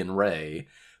Lucy and Ray.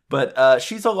 But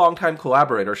she's a longtime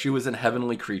collaborator. She was in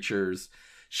Heavenly Creatures.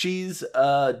 She's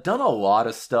done a lot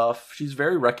of stuff. She's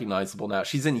very recognizable now.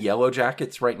 She's in Yellow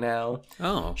Jackets right now.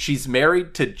 Oh. She's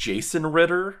married to Jason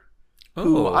Ritter,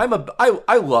 who I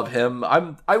love him.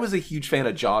 I was a huge fan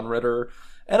of John Ritter.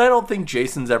 And I don't think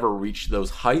Jason's ever reached those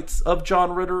heights of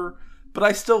John Ritter, but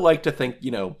I still like to think,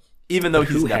 even though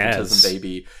he's nepotism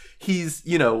baby,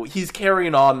 he's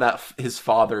carrying on his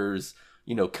father's,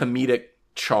 comedic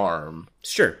charm.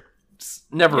 Sure.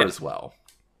 Never as well.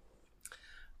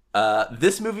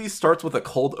 This movie starts with a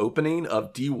cold opening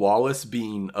of Dee Wallace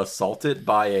being assaulted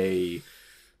by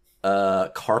a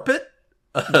carpet.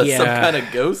 Some kind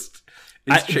of ghost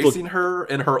is chasing her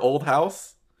in her old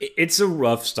house. It's a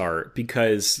rough start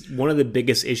because one of the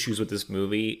biggest issues with this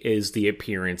movie is the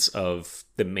appearance of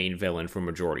the main villain for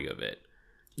majority of it.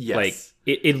 Yes.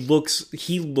 He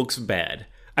looks bad.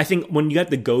 I think when you got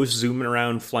the ghost zooming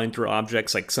around, flying through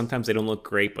objects, sometimes they don't look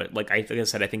great, but like I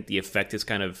said, I think the effect is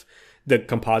kind of, the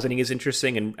compositing is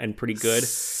interesting and pretty good.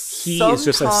 He is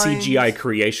just a CGI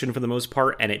creation for the most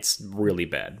part, and it's really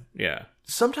bad. Yeah.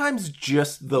 Sometimes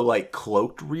just the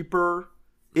cloaked Reaper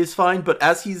is fine, but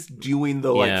as he's doing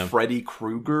the Freddy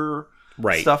Krueger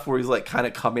stuff where he's kind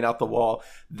of coming out the wall,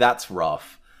 that's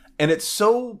rough. And it's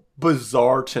so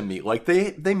bizarre to me.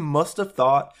 They must have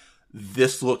thought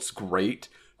this looks great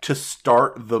to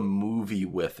start the movie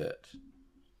with it.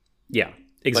 Yeah,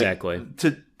 exactly.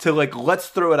 To let's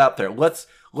throw it out there. Let's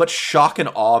shock and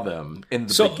awe them in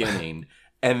the beginning.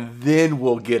 And then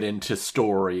we'll get into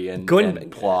story and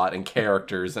plot and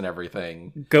characters and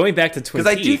everything. Going back to Twin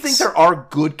Peaks. Because I do think there are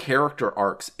good character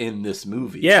arcs in this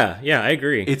movie. Yeah, I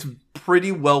agree. It's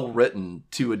pretty well written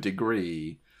to a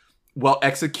degree. well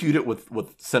executed with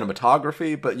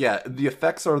cinematography. But yeah, the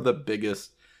effects are the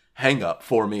biggest hang up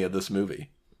for me of this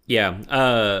movie.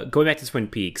 Yeah, going back to Twin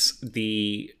Peaks,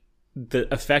 the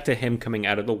effect of him coming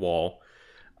out of the wall,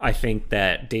 I think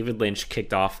that David Lynch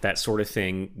kicked off that sort of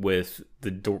thing with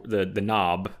the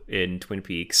knob in Twin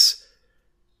Peaks,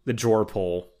 the drawer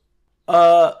pull.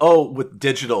 With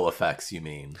digital effects, you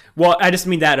mean? Well, I just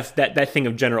mean that thing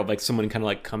of general, like someone kind of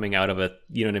like coming out of a,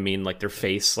 you know what I mean, like their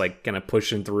face, like kind of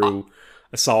pushing through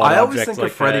a solid object. I always think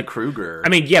like of Freddy that. Krueger. I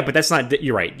mean, yeah, but that's not.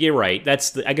 You're right.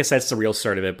 I guess that's the real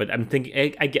start of it. But I'm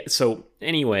thinking, I get so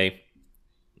anyway.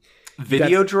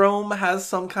 Videodrome has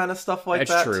some kind of stuff like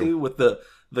that true. too, with the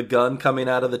gun coming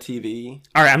out of the TV.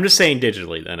 All right, I'm just saying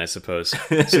digitally then, I suppose. So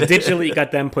digitally, you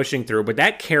got them pushing through, but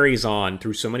that carries on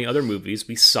through so many other movies.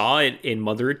 We saw it in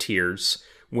Mother of Tears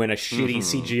when a shitty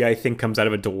CGI thing comes out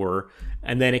of a door,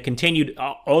 and then it continued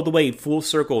all the way full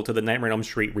circle to the Nightmare on Elm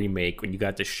Street remake when you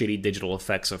got the shitty digital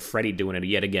effects of Freddy doing it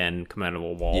yet again, coming out of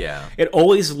a wall. Yeah. It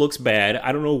always looks bad.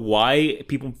 I don't know why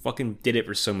people fucking did it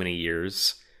for so many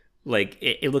years. Like,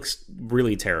 it looks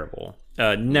really terrible.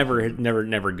 Never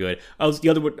good. Oh, the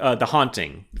other one, The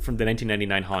Haunting from the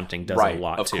 1999 Haunting does a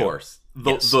lot too. Of course.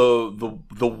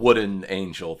 The wooden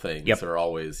angel things are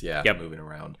always moving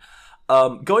around.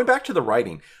 Going back to the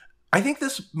writing, I think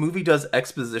this movie does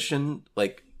exposition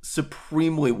like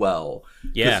supremely well.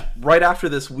 Yeah. Right after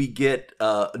this, we get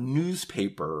a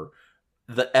newspaper,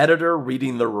 the editor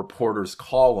reading the reporter's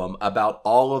column about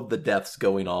all of the deaths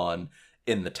going on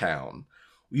in the town.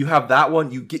 You have that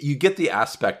one. You get the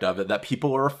aspect of it that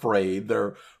people are afraid.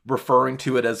 They're referring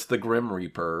to it as the Grim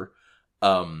Reaper.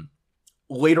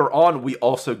 Later on, we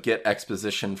also get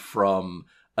exposition from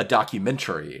a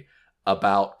documentary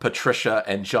about Patricia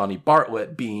and Johnny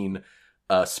Bartlett being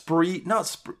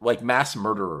mass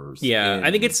murderers. Yeah,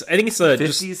 I think it's a 50s,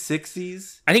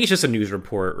 60s. I think it's just a news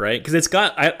report, right? Because it's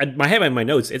got I have in my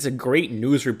notes. It's a great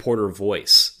news reporter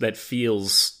voice that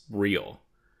feels real.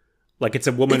 Like it's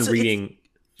a woman reading.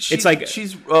 She's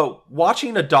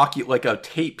watching a a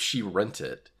tape she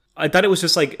rented. I thought it was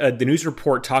just like the news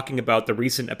report talking about the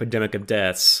recent epidemic of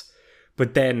deaths,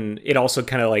 but then it also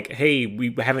kind of like, hey,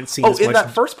 we haven't seen. Oh, in that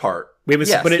first part, we haven't.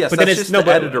 Yes, but then it's just the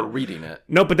editor reading it.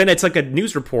 No, but then it's like a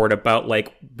news report about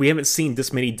like we haven't seen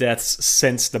this many deaths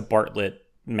since the Bartlett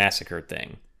massacre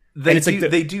thing. They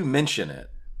do mention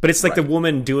it, but it's like the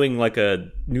woman doing like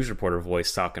a news reporter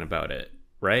voice talking about it,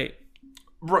 right?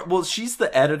 Right. Well, she's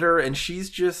the editor, and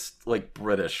she's just like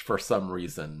British for some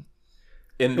reason.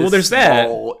 There's that,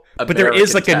 but there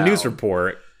is like town. A news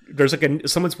report. There's like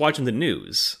someone's watching the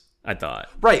news. I thought.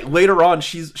 Right. Later on,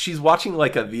 she's watching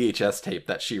like a VHS tape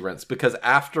that she rents because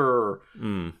after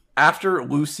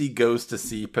Lucy goes to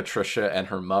see Patricia and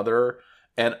her mother,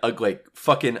 and a like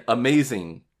fucking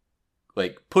amazing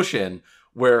like push in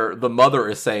where the mother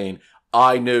is saying,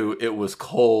 "I knew it was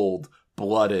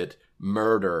cold-blooded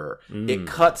murder." It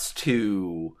cuts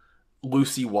to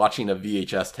Lucy watching a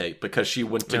VHS tape because she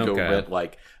went to go rent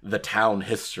like the town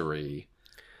history.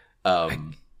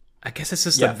 I guess it's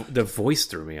just the voice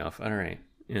threw me off. All right.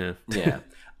 Yeah.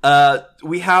 Yeah.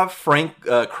 We have Frank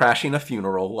crashing a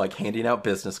funeral, like handing out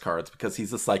business cards because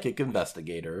he's a psychic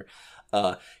investigator.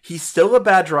 He's still a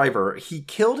bad driver. He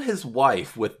killed his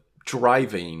wife with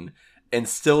driving and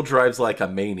still drives like a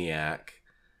maniac.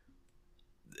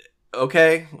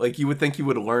 Okay, like you would think he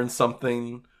would learn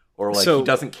something, or like he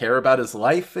doesn't care about his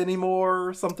life anymore,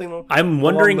 or something. I'm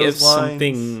wondering if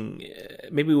something,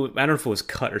 maybe I don't know if it was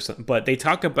cut or something, but they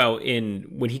talk about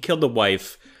when he killed the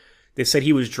wife, they said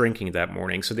he was drinking that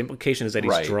morning, so the implication is that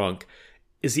he's drunk.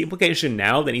 Is the implication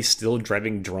now that he's still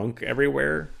driving drunk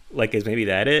everywhere? Like, is maybe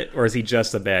that it, or is he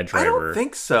just a bad driver? I don't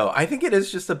think so. I think it is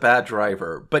just a bad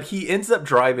driver, but he ends up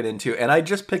driving into, and I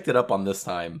just picked it up on this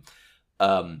time,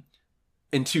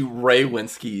 into Ray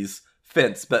Linsky's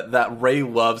fence, but that Ray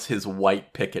loves his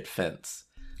white picket fence.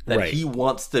 That he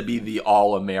wants to be the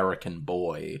all-American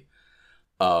boy.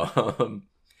 I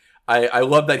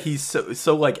love that he's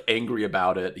so like angry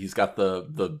about it. He's got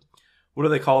the what do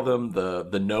they call them?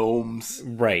 The gnomes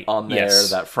on there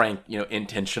that Frank,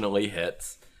 intentionally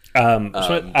hits.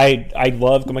 So I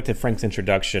love going back to Frank's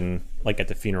introduction, like at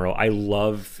the funeral. I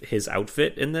love his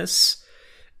outfit in this.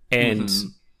 And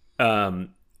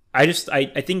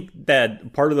I think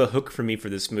that part of the hook for me for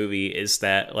this movie is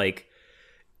that like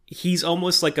he's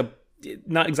almost like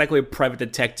not exactly a private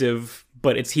detective,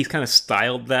 but he's kind of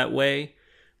styled that way,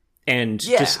 and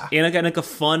just in like a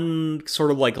fun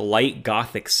sort of like light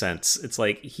gothic sense. It's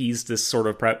like he's this sort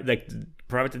of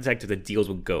private detective that deals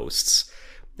with ghosts,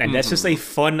 and that's just a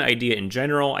fun idea in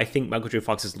general. I think Michael J.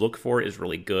 Fox's look for it is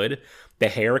really good. The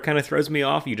hair kind of throws me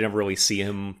off. You never really see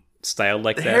him styled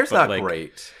like The that. hair's but not like,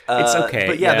 great. It's okay.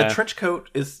 But yeah, the trench coat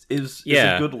is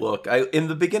Yeah. a good look. In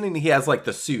the beginning, he has like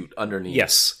the suit underneath.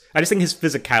 Yes. I just think his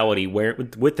physicality,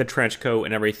 with the trench coat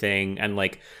and everything, and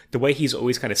like the way he's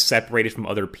always kind of separated from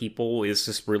other people is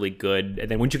just really good.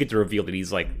 And then once you get to reveal that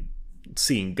he's like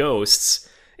seeing ghosts,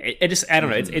 it just, I don't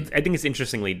know. I think it's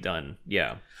interestingly done.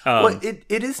 Yeah. Well, it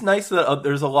is nice that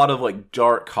there's a lot of like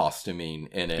dark costuming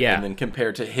in it, Yeah. and then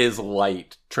compared to his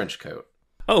light trench coat.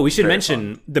 Oh, we should Very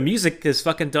mention the music is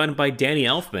fucking done by Danny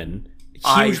Elfman. Huge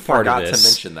I part of forgot this. to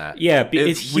mention that. Yeah,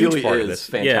 it's a huge really part is of this.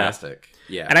 fantastic.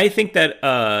 Yeah. And I think that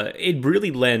it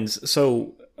really lends.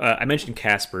 So I mentioned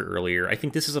Casper earlier. I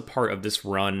think this is a part of this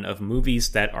run of movies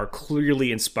that are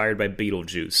clearly inspired by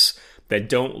Beetlejuice, that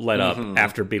don't let up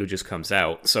after Beetlejuice comes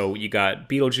out. So you got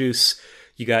Beetlejuice,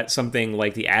 you got something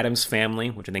like The Addams Family,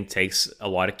 which I think takes a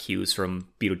lot of cues from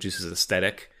Beetlejuice's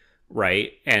aesthetic,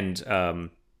 right? And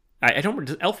I don't.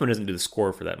 Elfman doesn't do the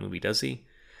score for that movie, does he?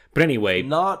 But anyway,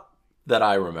 Not that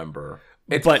I remember.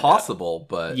 It's But, possible,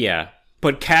 but yeah.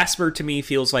 But Casper to me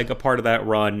feels like a part of that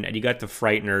run, and you got the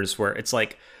Frighteners, where it's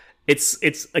like, it's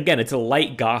again, it's a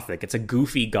light gothic, it's a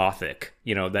goofy gothic,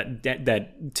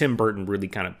 that Tim Burton really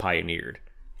kind of pioneered.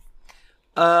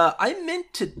 I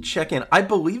meant to check in. I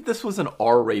believe this was an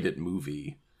R-rated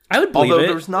movie. I would believe Although it.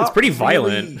 there's not It's pretty really-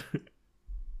 violent.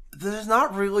 There's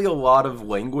not really a lot of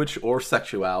language or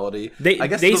sexuality. I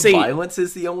guess they the say- violence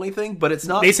is the only thing, but it's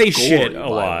not. They say gory shit a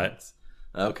lot. violence.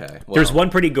 Okay, well, There's one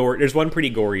pretty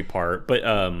gory part, but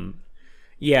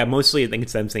yeah, mostly I think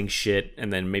it's them saying shit,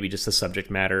 and then maybe just the subject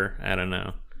matter. I don't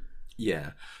know.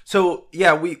 Yeah. So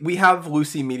yeah, we have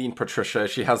Lucy meeting Patricia.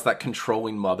 She has that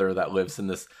controlling mother that lives in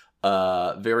this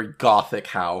very gothic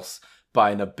house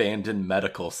by an abandoned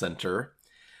medical center.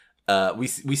 We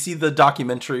see the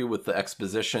documentary with the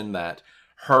exposition that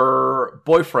her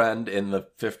boyfriend in the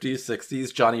 50s,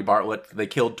 60s, Johnny Bartlett, they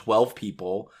killed 12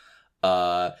 people,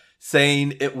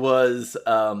 saying it was,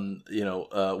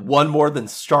 one more than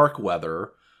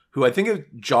Starkweather, who I think is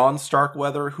John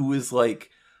Starkweather, who is like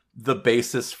the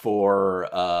basis for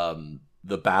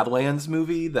the Badlands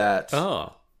movie that,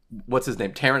 what's his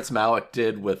name? Terrence Malick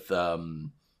did with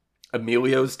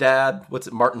Emilio's dad.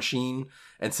 Martin Sheen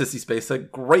and Sissy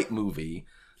Spacek. Great movie.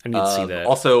 I need to see that.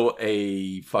 Also,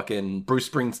 a fucking Bruce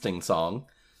Springsteen song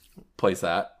plays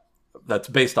that. That's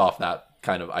based off that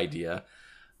kind of idea.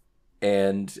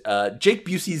 And Jake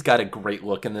Busey's got a great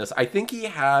look in this. I think he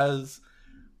has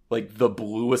like the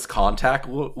bluest contact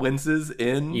lenses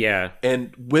in. Yeah.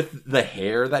 And with the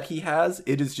hair that he has,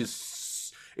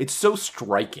 it's so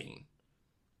striking.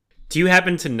 Do you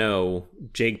happen to know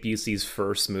Jake Busey's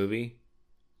first movie?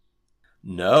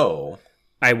 No.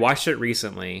 I watched it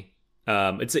recently.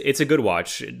 It's a good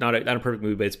watch. Not a perfect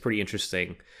movie, but it's pretty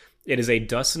interesting. It is a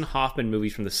Dustin Hoffman movie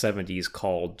from the 70s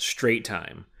called Straight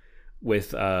Time,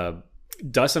 with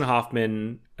Dustin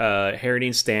Hoffman, Harry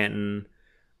Dean Stanton.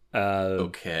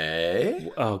 Okay.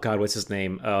 Oh God, what's his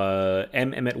name?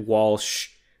 Emmett Walsh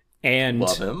and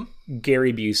Love him.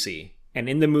 Gary Busey. And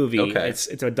in the movie, Okay. it's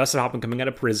a Dustin Hoffman coming out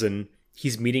of prison.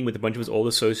 He's meeting with a bunch of his old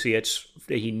associates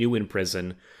that he knew in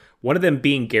prison. One of them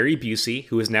being Gary Busey,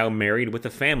 who is now married with a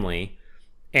family.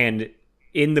 And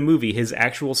in the movie, his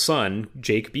actual son,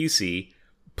 Jake Busey,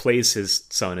 plays his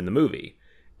son in the movie.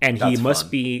 And he That's must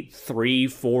fun. be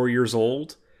 3-4 years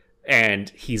old. And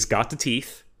he's got the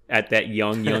teeth at that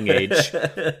young age.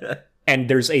 And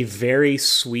there's a very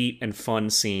sweet and fun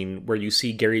scene where you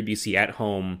see Gary Busey at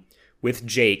home with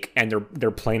Jake, and they're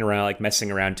playing around, like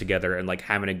messing around together and like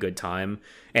having a good time.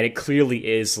 And it clearly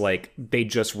is like they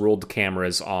just rolled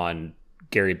cameras on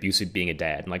Gary Busey being a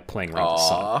dad and like playing around with his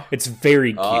son. It's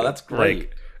very cute. Aw, that's great.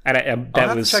 Like, and I'll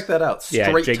have to check that out.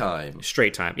 Straight Time.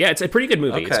 Straight Time. Yeah, it's a pretty good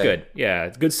movie. It's Okay. good. Yeah,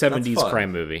 it's a good 70s fun.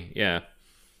 crime movie. Yeah.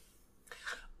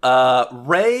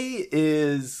 Ray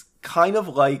is kind of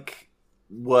like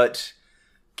what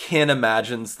Ken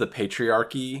imagines the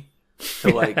patriarchy to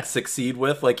like succeed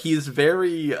with. Like he's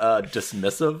very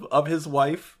dismissive of his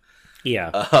wife Yeah.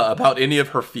 about any of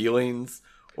her feelings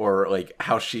or like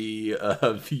how she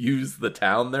views the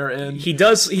town they're in. He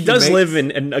does makes- live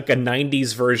in like a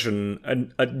 90s version,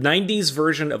 a 90s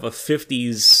version of a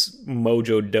 50s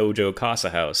Mojo Dojo Casa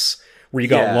house where you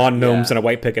got Yeah, lawn gnomes yeah. and a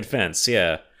white picket fence.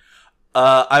 Yeah.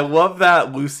 I love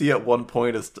that Lucy at one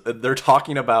point is they're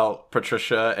talking about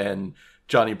Patricia and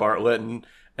Johnny Bartlett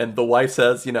and the wife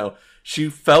says, she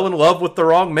fell in love with the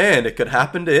wrong man. It could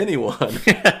happen to anyone.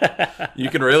 You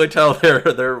can really tell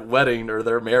their wedding or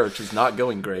their marriage is not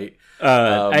going great.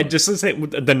 I just to say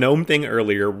the gnome thing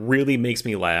earlier really makes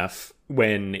me laugh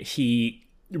when he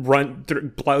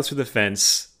plows through the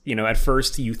fence. At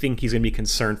first you think he's gonna be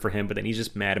concerned for him, but then he's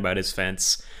just mad about his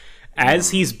fence.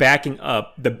 As he's backing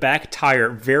up, the back tire,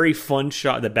 very fun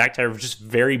shot, the back tire just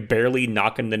very barely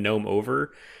knocking the gnome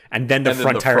over, and then the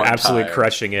front tire absolutely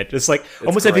crushing it. It's like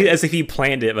almost as if he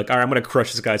planned it. Like, all right, I'm gonna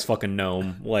crush this guy's fucking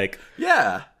gnome. Like,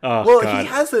 yeah. Oh, well, God. He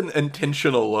has an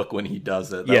intentional look when he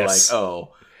does it. They're Yes. like,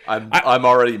 oh, I'm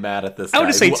already mad at this guy. I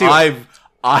would say too.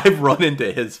 I've run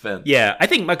into his fence. Yeah, I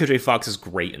think Michael J. Fox is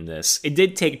great in this. It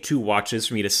did take 2 watches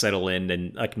for me to settle in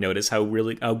and like notice how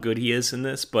good he is in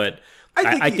this, but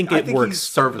I think it works. He's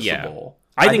serviceable.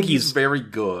 Yeah. I think he's very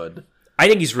good. I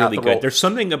think he's really good. role. There's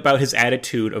something about his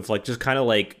attitude of like just kind of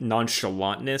like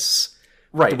nonchalantness,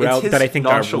 Right? throughout that I think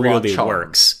that really charm.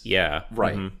 works. Yeah,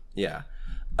 Right. Mhm. Yeah.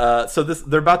 So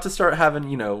they're about to start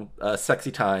having sexy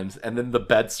times, and then the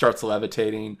bed starts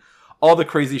levitating. All the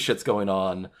crazy shit's going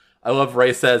on. I love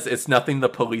Ray says it's nothing the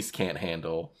police can't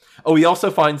handle. Oh, he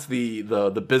also finds the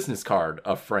business card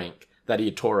of Frank that he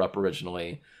had tore up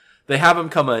originally. They have him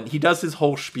come in. He does his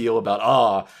whole spiel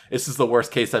about, this is the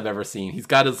worst case I've ever seen. He's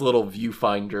got his little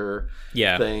viewfinder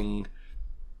thing.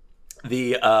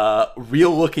 The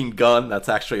real-looking gun that's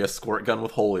actually a squirt gun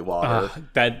with holy water.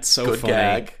 That's so Good funny.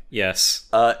 gag. Yes.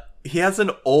 He has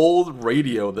an old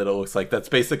radio that it looks like that's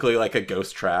basically like a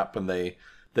ghost trap, and they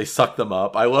suck them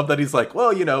up. I love that he's like,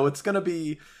 well, it's gonna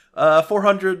be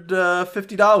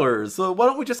 $450. So why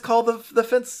don't we just call the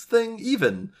fence thing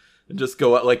even and just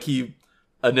go out like he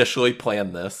initially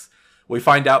planned this. We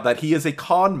find out that he is a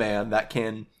con man that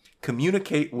can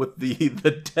communicate with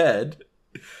the dead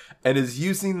and is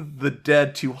using the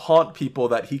dead to haunt people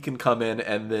that he can come in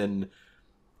and then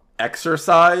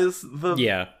exorcise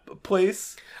the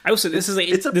place. I would say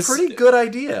it's a pretty good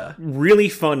idea. Really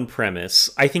fun premise.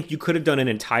 I think you could have done an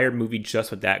entire movie just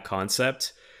with that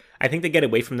concept. I think they get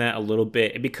away from that a little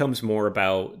bit. It becomes more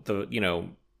about the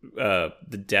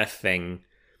death thing,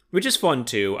 which is fun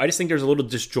too. I just think there's a little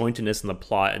disjointedness in the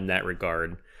plot in that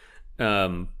regard.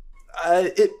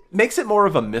 It makes it more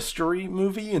of a mystery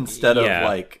movie instead of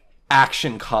like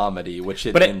action comedy, which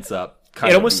ends up.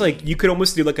 It almost like you could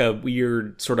almost do like a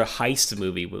weird sort of heist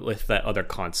movie with that other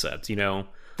concept,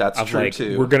 That's true like,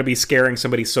 too. We're gonna be scaring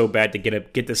somebody so bad to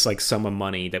get this like sum of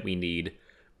money that we need.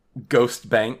 Ghost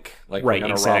bank, like we're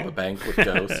gonna rob a bank with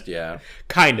Ghost, yeah.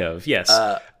 Kind of, yes.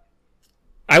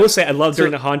 I would say I love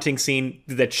during the haunting scene.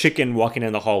 The chicken walking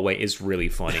in the hallway is really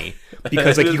funny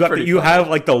because like you have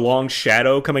like the long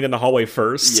shadow coming in the hallway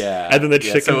first, and then the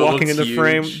chicken walking in the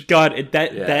frame. God,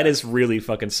 that is really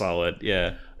fucking solid.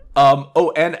 Yeah.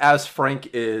 And as Frank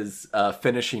is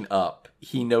finishing up,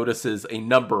 he notices a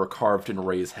number carved in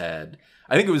Ray's head.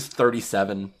 I think it was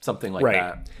 37, something like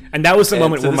that. And that was the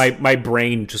moment where my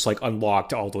brain just like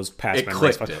unlocked all those past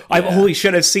memories. Holy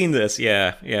shit, I've seen this.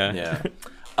 Yeah.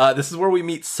 This is where we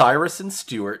meet Cyrus and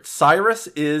Stewart. Cyrus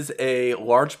is a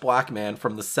large black man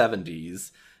from the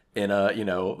 70s in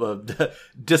a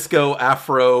disco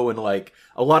afro and like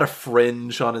a lot of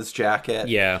fringe on his jacket.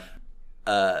 Yeah.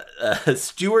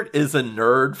 Stewart is a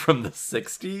nerd from the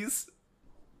 60s.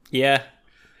 Yeah.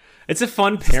 It's a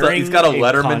fun pairing. He's got a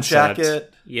Letterman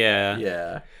jacket.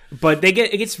 Yeah. But it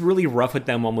gets really rough with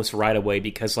them almost right away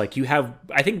because like you have,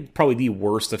 I think probably the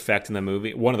worst effect in the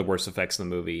movie, one of the worst effects in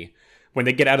the movie, when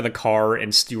they get out of the car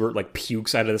and Stewart like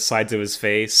pukes out of the sides of his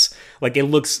face. Like it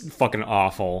looks fucking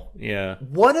awful. Yeah.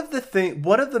 One of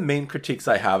the main critiques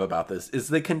I have about this is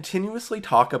they continuously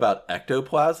talk about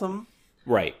ectoplasm.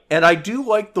 Right. And I do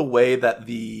like the way that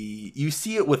you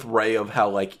see it with Ray of how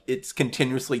like it's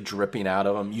continuously dripping out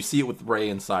of him. You see it with Ray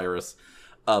and Cyrus.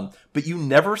 But you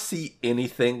never see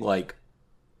anything like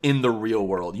in the real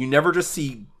world. You never just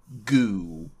see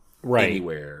goo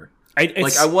anywhere.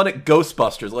 I want it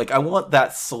Ghostbusters. Like I want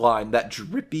that slime, that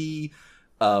drippy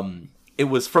it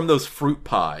was from those fruit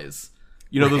pies.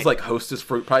 Those like Hostess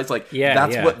fruit pies, like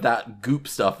that's what that goop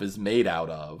stuff is made out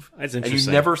of. That's interesting. And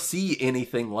you never see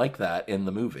anything like that in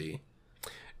the movie.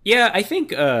 Yeah, I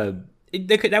think that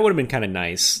would have been kind of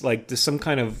nice. Like there's some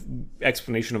kind of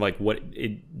explanation of like what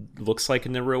it looks like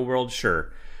in the real world.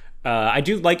 Sure. I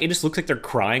do like it. Just looks like they're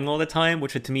crying all the time,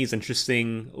 which to me is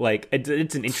interesting. Like it's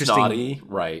an interesting snotty,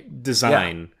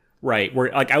 design, right?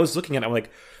 Where like I was looking at it, I'm like,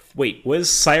 wait, was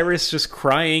Cyrus just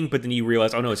crying? But then you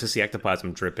realize, oh no, it's just the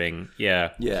ectoplasm dripping.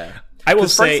 Yeah. I will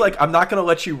say, Frank's like, I'm not going to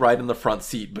let you ride in the front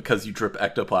seat because you drip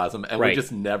ectoplasm, and we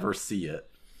just never see it.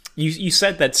 You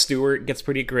said that Stewart gets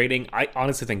pretty grating. I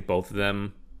honestly think both of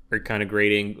them are kind of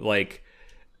grating. Like,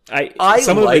 I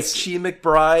like Chi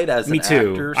McBride as an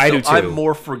actor, so I do too. I'm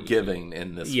more forgiving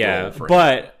in this role for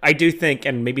but him. I do think,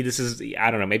 and maybe this is,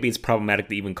 I don't know, maybe it's problematic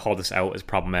to even call this out as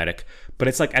problematic, but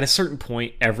it's like at a certain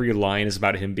point, every line is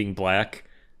about him being black.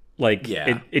 Like,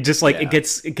 it just like, it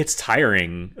gets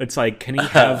tiring. It's like, can he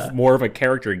have more of a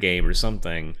character game or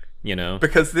something? you know?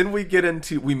 Because then we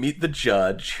meet the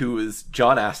judge, who is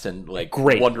John Astin, like,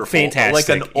 great, wonderful, fantastic,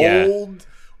 like an old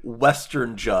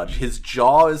Western judge. His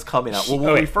jaw is coming out. Well,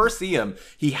 when we first see him,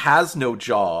 he has no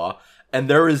jaw, and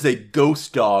there is a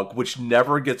ghost dog which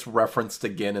never gets referenced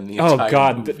again in the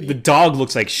entire movie. The dog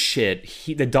looks like shit.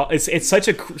 The dog. It's such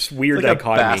a weird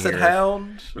dichotomy. A basset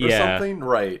hound or something,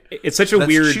 right? It's such a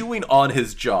weird chewing on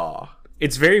his jaw.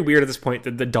 It's very weird at this point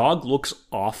that the dog looks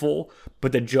awful,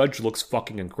 but the judge looks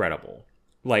fucking incredible.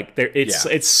 Like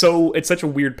it's such a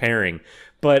weird pairing.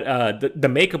 But the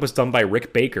makeup was done by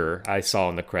Rick Baker. I saw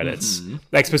in the credits.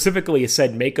 Like specifically, it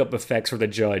said makeup effects for the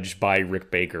judge by Rick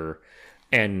Baker,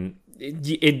 and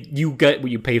you get what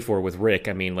you pay for with Rick.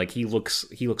 I mean, like he looks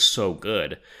so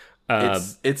good.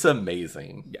 It's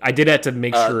amazing. I did have to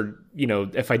make sure,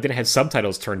 if I didn't have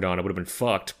subtitles turned on, I would have been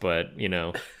fucked. But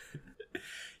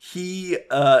he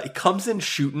comes in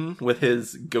shooting with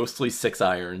his ghostly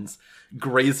 6-irons,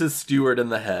 grazes Stewart in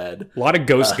the head. A lot of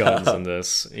ghost guns in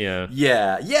this. Yeah.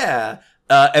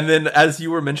 And then, as you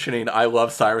were mentioning, I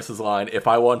love Cyrus's line, "If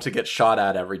I want to get shot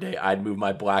at every day, I'd move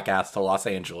my black ass to Los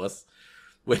Angeles,"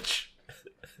 which...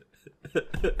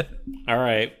 All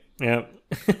right. Yeah.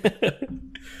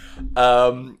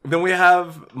 Then we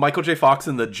have Michael J. Fox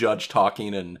and the judge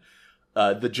talking, and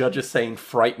the judge is saying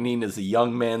frightening is a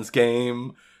young man's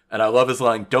game. And I love his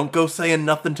line, "Don't go saying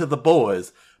nothing to the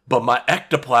boys, but my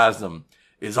ectoplasm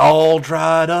is all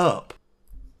dried up."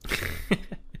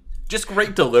 Just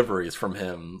great deliveries from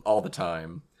him all the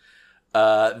time.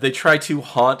 They try to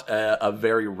haunt a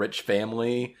very rich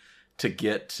family to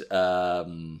get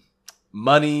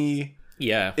money.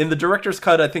 Yeah. In the director's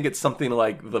cut, I think it's something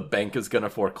like the bank is going to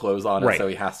foreclose on it, so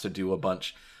he has to do a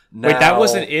bunch. Now, wait, that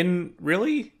wasn't in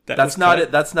really? That's not it.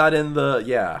 That's not in the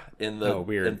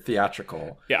weird. in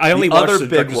theatrical. Yeah, I only watched the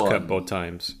director's cut both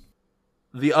times.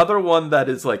 The other one that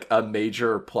is like a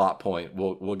major plot point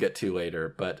we'll get to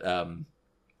later, but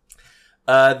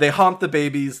they haunt the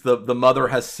babies. The mother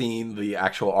has seen the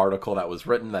actual article that was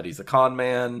written that he's a con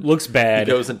man. Looks bad.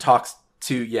 He goes and talks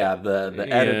to the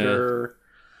editor.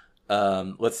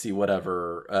 Let's see,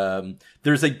 whatever.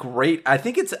 There's a great, I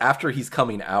think it's after he's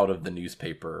coming out of the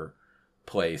newspaper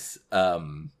place.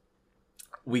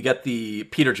 We get the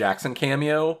Peter Jackson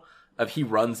cameo of he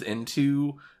runs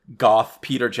into goth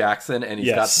Peter Jackson, and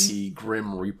he's got the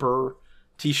Grim Reaper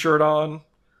t-shirt on.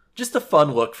 Just a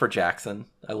fun look for Jackson.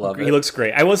 I love it. He looks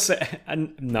great. I will say,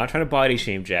 I'm not trying to body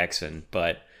shame Jackson,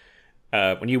 but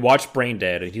when you watch Brain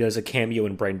Dead, he does a cameo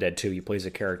in Brain Dead 2. He plays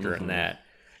a character in that.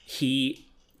 He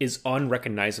is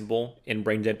unrecognizable in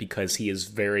Brain Dead because he is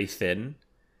very thin.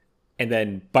 And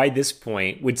then by this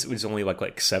point, which was only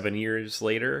like 7 years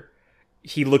later,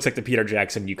 he looks like the Peter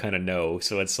Jackson you kind of know.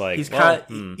 So it's like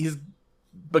he's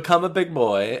become a big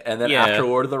boy, and then after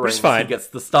Lord of the Rings, he gets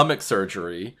the stomach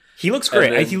surgery. He looks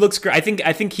great. He looks great.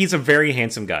 I think he's a very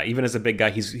handsome guy. Even as a big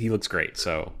guy, he looks great.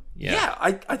 So yeah,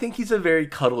 I think he's a very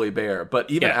cuddly bear.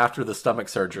 But even after the stomach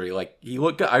surgery, like he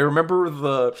looked good. I remember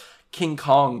the King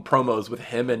Kong promos with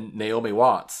him and Naomi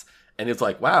Watts, and it's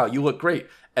like, wow, you look great.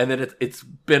 And then it's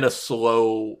been a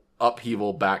slow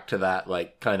upheaval back to that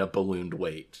like kind of ballooned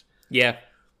weight. Yeah,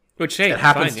 which it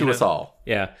happens to us all.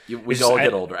 Yeah, we all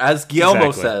get older. As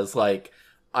Guillermo says, like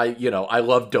I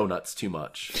love donuts too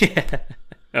much.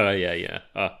 Oh yeah.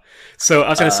 So I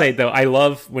was gonna say though, I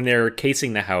love when they're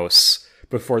casing the house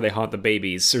before they haunt the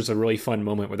babies. There's a really fun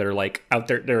moment where they're like out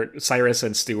there. Cyrus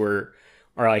and Stewart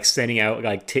are like standing out,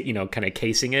 like kind of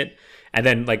casing it, and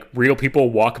then like real people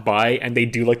walk by and they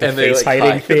do like the face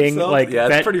hiding thing. Like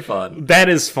that's pretty fun. That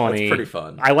is funny. That's pretty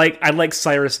fun. I like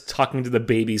Cyrus talking to the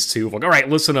babies too. Like, all right,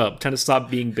 listen up, trying to stop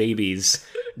being babies.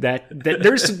 That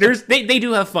they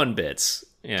do have fun bits.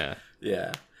 Yeah.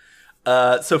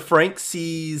 So Frank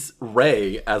sees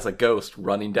Ray as a ghost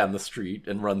running down the street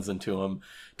and runs into him.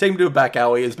 Take him to a back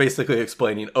alley. Is basically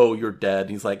explaining, "Oh, you're dead."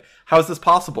 And he's like, "How is this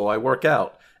possible? I work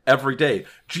out every day."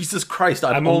 Jesus Christ,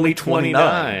 I'm only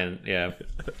 29. Yeah.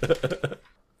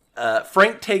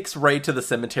 Frank takes Ray to the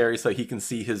cemetery so he can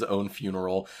see his own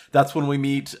funeral. That's when we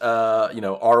meet,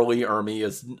 Arlie Ermy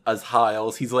as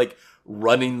Hiles. He's like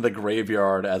running the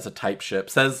graveyard as a type ship.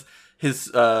 Says his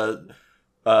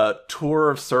tour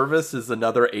of service is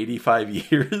another 85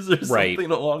 years or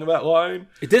something along that line.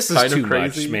 This is kind too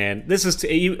much, man. This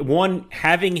is one,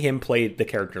 having him play the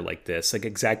character like this, like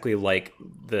exactly like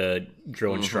the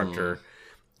drill instructor,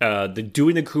 the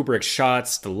doing the Kubrick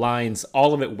shots, the lines,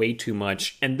 all of it way too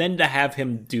much, and then to have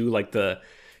him do like the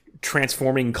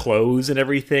transforming clothes and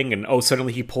everything, and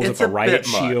suddenly he pulls up a riot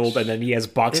shield and then he has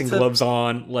boxing gloves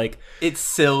on. Like, it's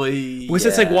silly. Because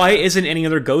it's like, why isn't any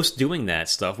other ghost doing that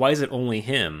stuff? Why is it only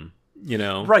him? you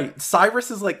know? Right.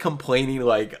 Cyrus is like complaining,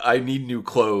 like, I need new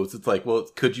clothes. It's like, well,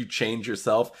 could you change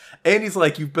yourself? And he's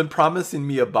like, you've been promising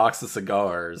me a box of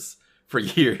cigars for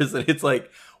years. And it's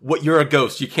like, what? You're a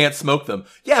ghost. You can't smoke them.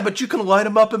 Yeah, but you can light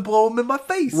them up and blow them in my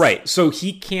face. Right. So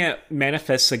he can't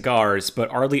manifest cigars,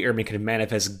 but Arlie Erman can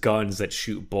manifest guns that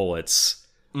shoot bullets.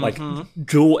 Like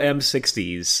dual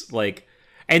M60s. Like,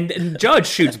 and Judge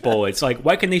shoots bullets. Like,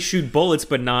 why can they shoot bullets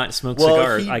but not smoke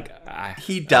cigars?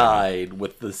 He died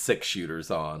with the 6-shooters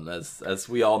on, as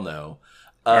we all know.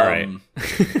 All right.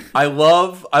 I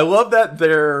love that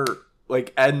they're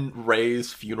like at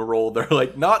Ray's funeral. They're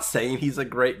like not saying he's a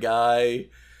great guy.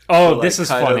 Oh, like, this is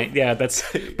funny. Yeah, that's.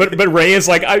 But Ray is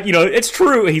like, it's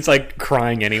true. He's like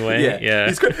crying anyway. Yeah.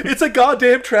 It's a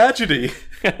goddamn tragedy.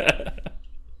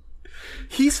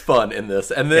 He's fun in this,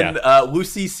 and then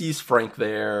Lucy sees Frank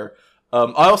there.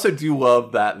 I also do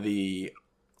love that the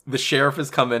sheriff is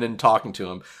coming and talking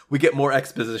to him. We get more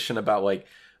exposition about like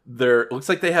looks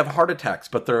like they have heart attacks,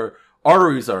 but their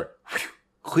arteries are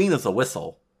clean as a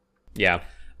whistle. Yeah.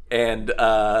 And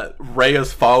Ray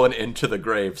has fallen into the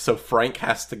grave, so Frank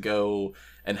has to go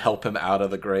and help him out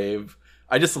of the grave.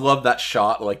 I just love that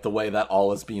shot, like the way that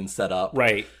all is being set up.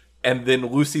 Right. And then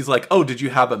Lucy's like, oh, did you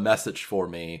have a message for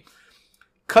me?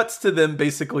 Cuts to them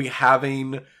basically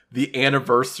having the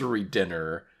anniversary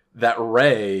dinner that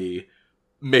Ray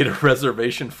made a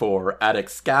reservation for at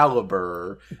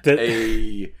Excalibur,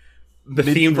 a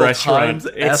themed restaurant.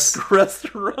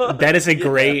 Restaurant. That is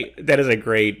a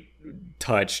great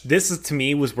touch. This is, to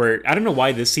me, was where I don't know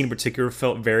why this scene in particular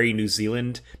felt very New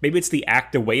Zealand. Maybe it's the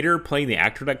waiter playing the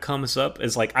actor that comes up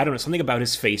is like, I don't know, something about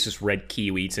his face just read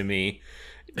Kiwi to me.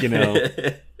 You know,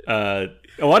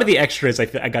 a lot of the extras I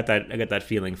got that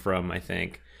feeling from. I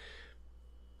think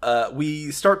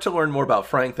we start to learn more about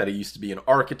Frank, that he used to be an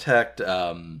architect.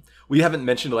 We haven't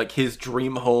mentioned like his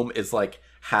dream home is like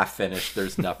half finished.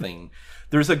 There's nothing.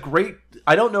 There's a great.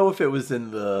 I don't know if it was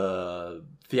in the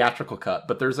theatrical cut,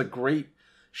 but there's a great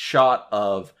shot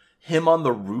of him on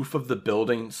the roof of the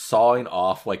building sawing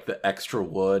off like the extra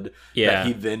wood that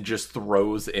he then just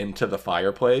throws into the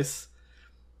fireplace.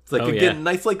 It's like again,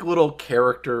 nice like little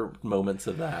character moments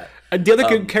of that. The other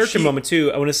good character moment too,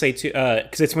 I want to say too,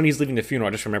 because it's when he's leaving the funeral.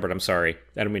 I just remembered. I'm sorry,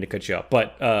 I don't mean to cut you off,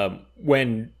 but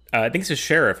when I think it's the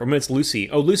sheriff, or when it's Lucy.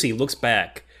 Oh, Lucy looks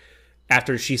back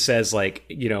after she says, like,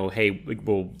 hey,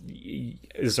 well, this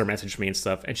is our message to me and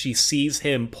stuff, and she sees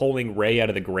him pulling Ray out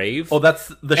of the grave. Oh, that's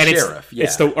the sheriff.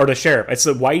 It's the sheriff. It's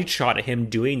the wide shot of him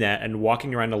doing that and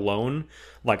walking around alone,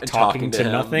 like talking to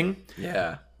nothing.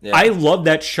 Yeah. I love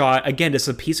that shot. Again, it's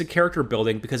a piece of character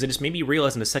building because it just made me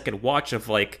realize in a second watch of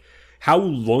like how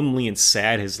lonely and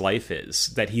sad his life is.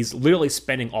 That he's literally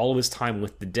spending all of his time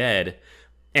with the dead,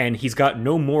 and he's got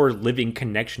no more living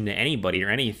connection to anybody or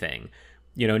anything.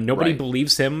 Nobody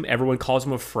believes him. Everyone calls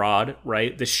him a fraud,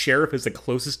 right? The sheriff is the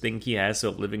closest thing he has to a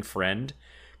living friend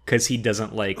because he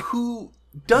doesn't like... Who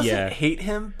doesn't hate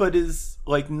him, but is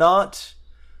like not...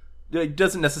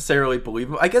 doesn't necessarily believe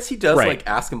him. I guess he does like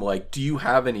ask him like, do you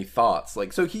have any thoughts?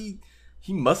 Like, so he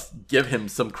must give him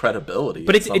some credibility.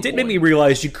 But it did make me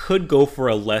realize you could go for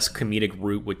a less comedic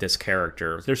route with this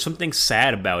character. There's something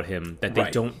sad about him that they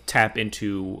don't tap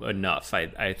into enough,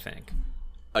 I think.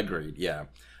 Agreed, yeah.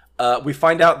 We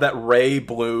find out that Ray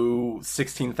blew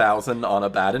 $16,000 on a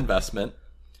bad investment.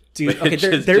 Dude,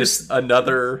 okay, there's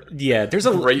another there's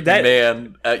a great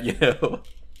man,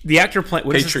 the actor playing,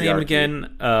 what is his name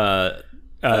again?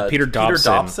 Peter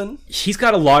Dobson. He's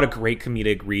got a lot of great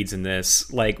comedic reads in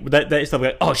this. Like that stuff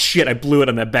like, oh shit, I blew it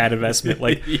on that bad investment.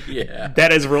 Like that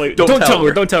is really don't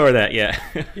tell her that. Yeah.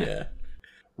 Yeah.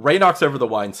 Ray knocks over the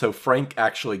wine, so Frank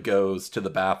actually goes to the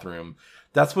bathroom.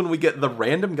 That's when we get the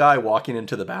random guy walking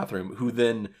into the bathroom who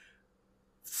then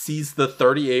sees the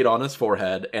 38 on his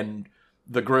forehead, and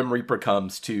the Grim Reaper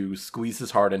comes to squeeze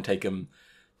his heart and take him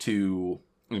to,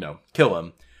 kill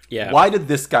him. Yeah. Why did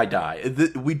this guy die?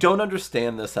 We don't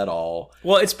understand this at all.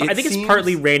 Well, I think it's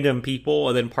partly random people,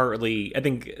 and then partly, I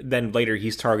think then later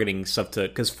he's targeting stuff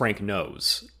because Frank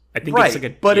knows. I think it's like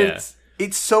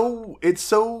it's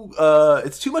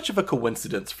too much of a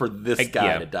coincidence for this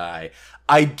guy to die.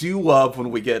 I do love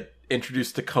when we get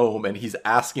introduced to Combe and he's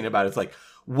asking about it. It's like,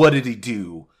 what did he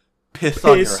do? Piss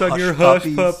on your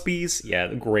hush puppies.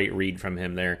 Yeah, great read from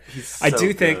him there. I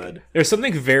do think there's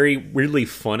something very weirdly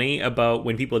funny about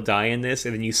when people die in this,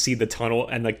 and then you see the tunnel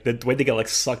and like the way they get like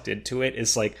sucked into it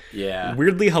is like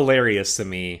weirdly hilarious to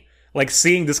me. Like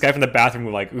seeing this guy from the bathroom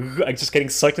like just getting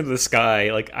sucked into the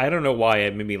sky. Like I don't know why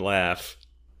it made me laugh.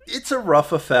 It's a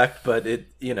rough effect, but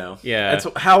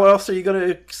how else are you going to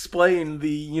explain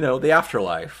the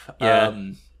afterlife?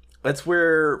 Yeah. That's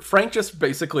where Frank just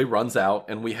basically runs out,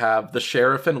 and we have the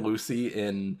sheriff and Lucy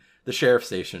in the sheriff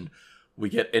station. We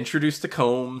get introduced to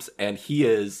Combs, and he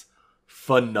is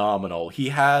phenomenal. He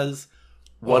has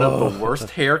one of the worst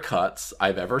haircuts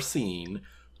I've ever seen,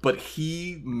 but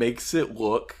he makes it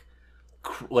look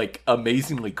like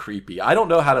amazingly creepy. I don't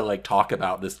know how to like talk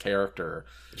about this character.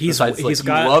 He's got, you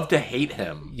love to hate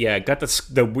him. Yeah, got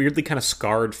the weirdly kind of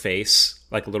scarred face,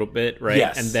 like a little bit, right?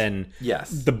 Yes. And then yes,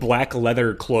 the black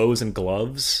leather clothes and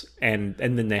gloves, and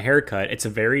then the haircut. It's a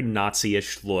very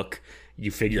Nazi-ish look.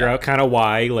 You figure out kind of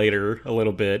why later a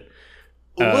little bit.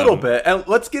 A little bit. And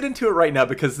let's get into it right now,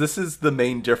 because this is the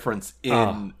main difference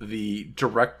in the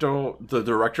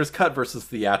director's cut versus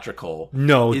theatrical.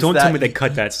 No, don't tell me they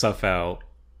cut that stuff out.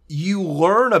 You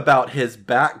learn about his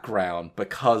background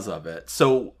because of it.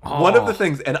 So one of the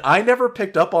things, and I never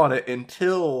picked up on it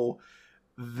until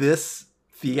this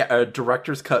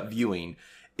director's cut viewing,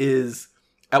 is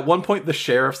at one point the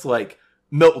sheriff's like,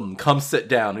 Milton, come sit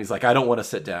down. He's like, I don't want to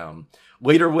sit down.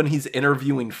 Later, when he's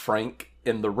interviewing Frank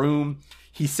in the room,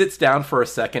 he sits down for a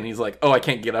second. He's like, oh, I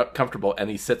can't get up comfortable. And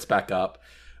he sits back up.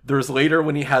 There's later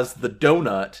when he has the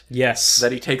donut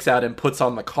that he takes out and puts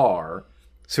on the car.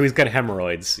 So he's got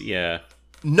hemorrhoids, yeah.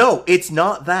 No, it's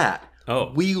not that.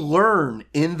 Oh. We learn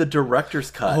in the director's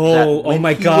cut that when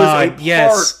my he God, was a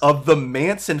part of the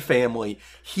Manson family,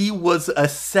 he was a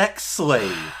sex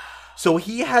slave. So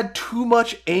he had too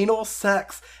much anal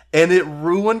sex, and it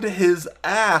ruined his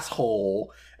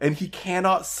asshole, and he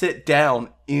cannot sit down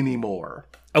anymore.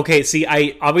 Okay, see,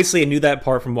 I knew that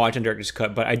part from watching director's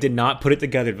cut, but I did not put it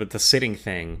together with the sitting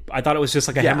thing. I thought it was just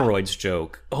like a hemorrhoids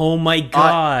joke. Oh my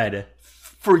God.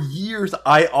 For years,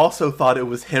 I also thought it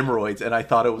was hemorrhoids, and I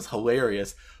thought it was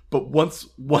hilarious. But once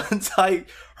I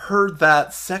heard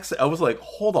that sex, I was like,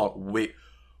 hold on, wait.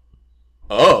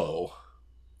 Oh.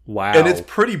 Wow. And it's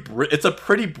a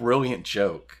pretty brilliant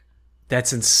joke.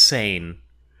 That's insane.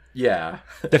 Yeah.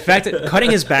 The fact that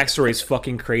cutting his backstory is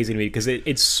fucking crazy to me, because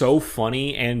it's so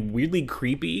funny and weirdly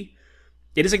creepy.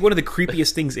 It is like one of the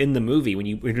creepiest things in the movie when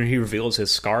he reveals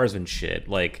his scars and shit.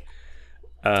 Like,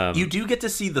 you do get to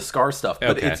see the scar stuff,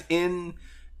 but it's in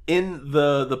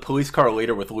the police car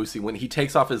later with Lucy when he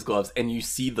takes off his gloves and you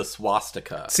see the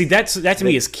swastika. See, that to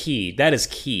me is key. That is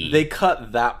key. They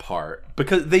cut that part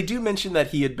because they do mention that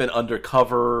he had been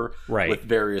undercover with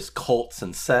various cults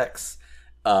and sects.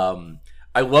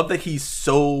 I love that he's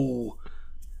so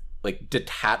like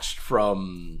detached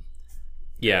from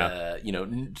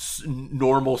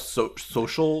normal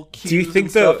social cues. Do you think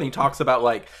and stuff. And he talks about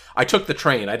like, I took the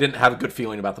train, I didn't have a good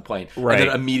feeling about the plane, and then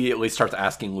immediately starts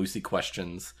asking Lucy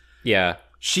questions. Yeah,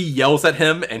 she yells at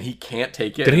him and he can't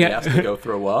take it. He has to go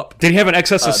throw up. Did he have an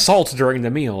excess of salt during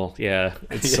the meal? Yeah,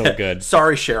 it's so good.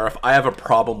 Sorry, Sheriff, I have a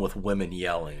problem with women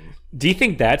yelling. Do you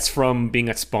think that's from being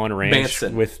at Spawn Ranch?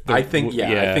 Manson. I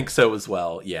think so as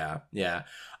well. Yeah.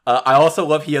 I also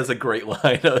love he has a great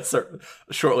line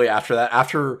shortly after that.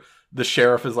 After the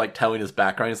sheriff is like telling his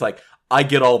background, he's like, I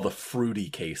get all the fruity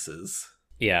cases.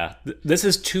 Yeah. This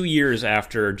is 2 years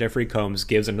after Jeffrey Combs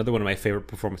gives another one of my favorite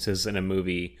performances in a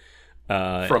movie.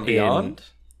 From Beyond?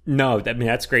 No, I mean,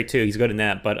 that's great too. He's good in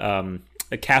that. But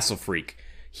a Castle Freak.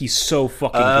 He's so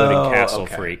fucking good in Castle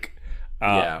Freak.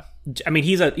 Yeah. I mean,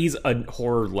 he's a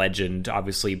horror legend.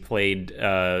 Obviously, played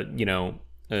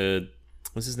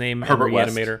what's his name? Herbert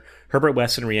West. Reanimator. Herbert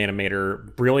West in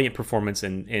Reanimator. Brilliant performance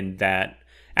in that.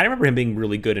 I remember him being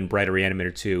really good in Bride of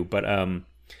Reanimator too. But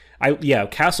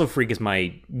Castle Freak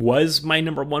was my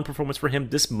number one performance for him.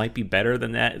 This might be better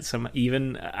than that.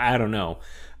 I don't know.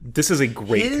 This is a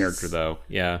great character though.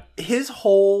 Yeah. His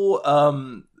whole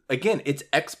again, it's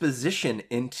exposition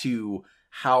into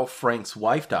how Frank's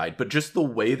wife died, but just the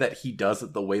way that he does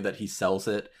it, the way that he sells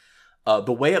it,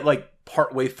 the way it like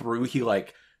partway through he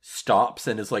like stops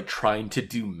and is like trying to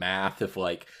do math if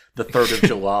like the 3rd of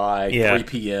July 3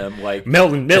 p.m. like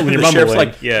Milton you're mumbling.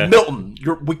 Like, Milton,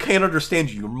 we can't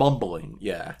the you're mumbling.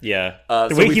 The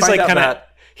way he's like kind of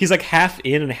he's like half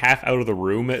in and half out of the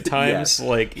room at times.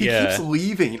 He keeps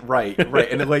leaving. Right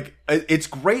and it's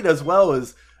great as well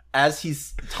as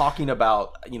he's talking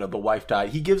about the wife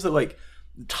died, he gives it like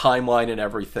timeline and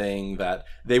everything, that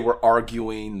they were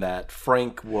arguing that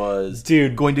Frank was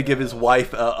going to give his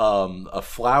wife a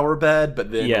flower bed,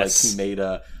 but then like he made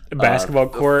a basketball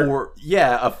court.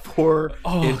 A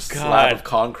 4-inch slab of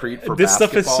concrete for this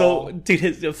basketball. Stuff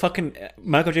is so his fucking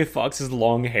Michael J. Fox's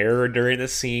long hair during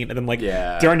this scene, and then like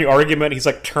during the argument he's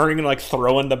like turning and like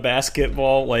throwing the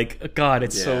basketball. Like, God,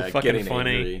 it's so fucking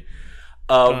funny.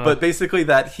 But basically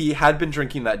that he had been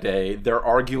drinking that day. They're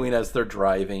arguing as they're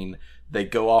driving. They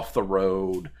go off the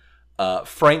road.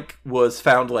 Frank was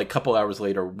found like a couple hours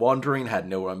later wandering, had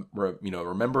no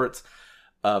remembrance.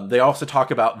 They also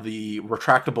talk about the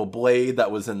retractable blade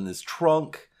that was in his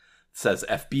trunk. It says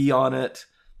FB on it,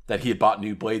 that he had bought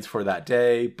new blades for that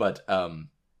day. But that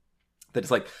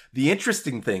it's like, the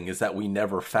interesting thing is that we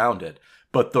never found it.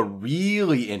 But the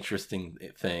really interesting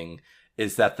thing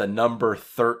is that the number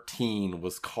 13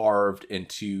 was carved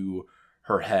into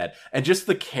her head. And just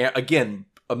again,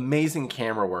 amazing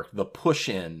camera work, the push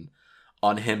in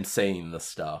on him saying the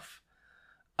stuff.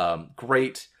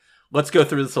 Great. Let's go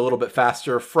through this a little bit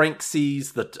faster. Frank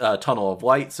sees the tunnel of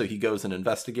light, so he goes and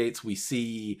investigates. We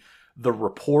see the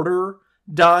reporter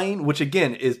dying, which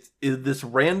again, is this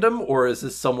random, or is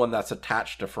this someone that's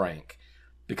attached to Frank?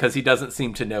 Because he doesn't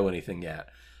seem to know anything yet.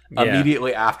 Yeah.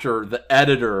 Immediately after, the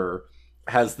editor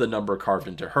has the number carved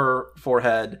into her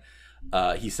forehead.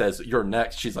 He says, "You're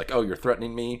next." She's like, "Oh, you're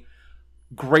threatening me."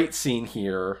 Great scene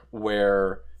here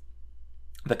where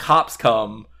the cops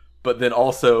come, but then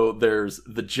also there's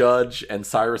the judge and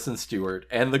Cyrus and Stewart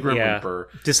and the Grim Reaper.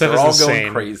 They're all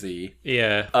going crazy.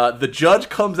 Yeah. The judge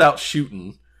comes out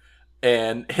shooting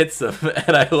and hits him,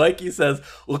 and I like he says,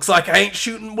 "Looks like I ain't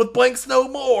shooting with blanks no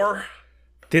more."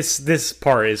 This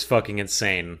part is fucking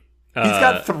insane. He's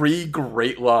got 3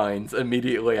 great lines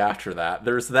immediately after that.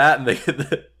 There's that,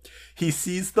 and he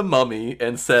sees the mummy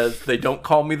and says, "They don't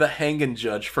call me the hanging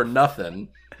judge for nothing."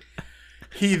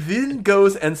 He then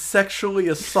goes and sexually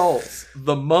assaults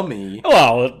the mummy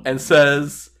and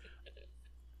says,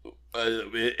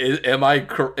 am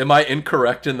I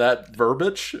incorrect in that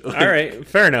verbiage? All right,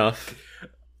 fair enough.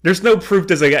 There's no proof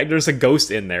there's a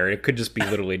ghost in there. It could just be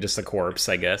literally just a corpse,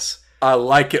 I guess. I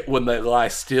like it when they lie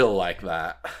still like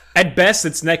that. At best,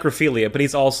 it's necrophilia, but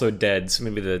he's also dead, so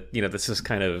maybe this is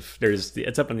kind of,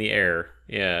 it's up in the air.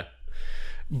 Yeah.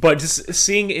 But just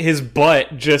seeing his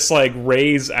butt just like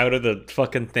raise out of the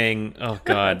fucking thing. Oh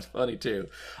god. It's funny too.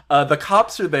 The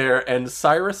cops are there, and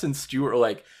Cyrus and Stewart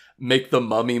like make the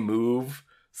mummy move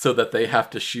so that they have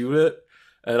to shoot it.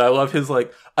 And I love his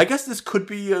like, I guess this could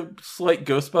be a slight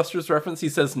Ghostbusters reference. He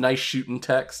says nice shooting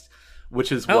text,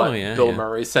 which is what Bill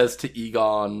Murray says to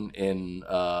Egon in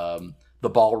the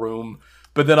ballroom.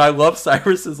 But then I love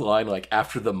Cyrus's line like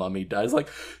after the mummy dies, like,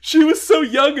 "She was so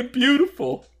young and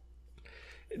beautiful."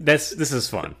 This is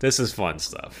fun. This is fun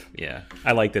stuff. Yeah,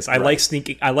 I like this. I like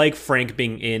sneaking. I like Frank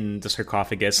being in the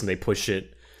sarcophagus and they push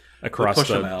it across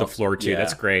the floor too. Yeah.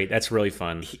 That's great. That's really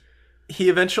fun. He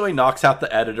eventually knocks out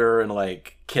the editor and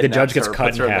like kidnaps the judge gets her, cut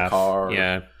puts in her half. In the car.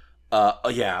 Yeah.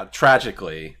 Yeah.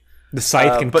 Tragically, the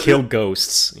scythe can kill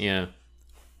ghosts. Yeah.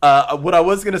 What I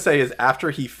was gonna say is after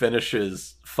he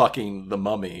finishes fucking the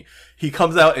mummy, he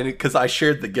comes out, and because I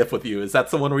shared the gif with you, is that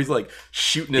the one where he's like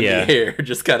shooting in the air,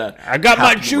 just kind of, I got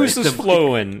my juices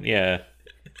flowing. Yeah.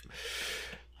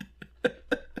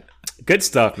 Good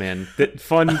stuff, man.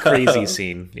 Fun, crazy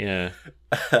scene. Yeah.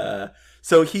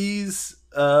 So he's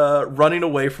running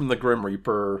away from the Grim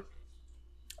Reaper.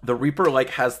 The Reaper like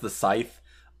has the scythe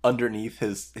underneath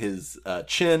his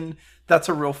chin. That's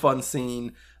a real fun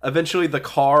scene. Eventually, the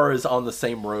car is on the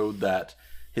same road that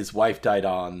his wife died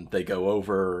on. They go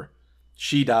over.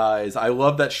 She dies. I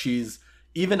love that she's,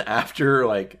 even after,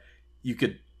 like,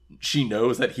 she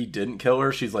knows that he didn't kill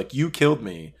her. She's like, "You killed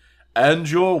me. And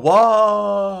your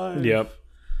wife." Yep.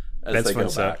 As they go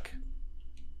back.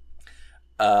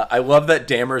 I love that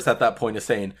Dammers at that point is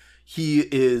saying, "He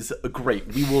is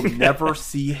great. We will never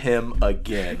see him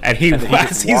again." And he's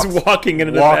walking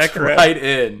into the background. Right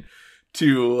in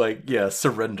to, like,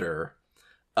 surrender.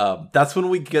 That's when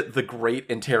we get the great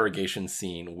interrogation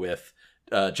scene with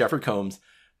Jeffrey Combs.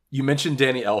 You mentioned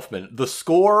Danny Elfman. The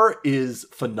score is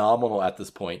phenomenal at this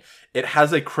point. It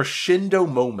has a crescendo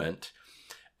moment,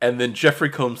 and then Jeffrey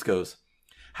Combs goes,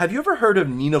 "Have you ever heard of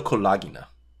Nino Colagina?"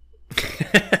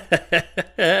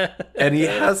 And he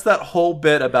has that whole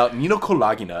bit about Nino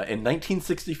Colagina in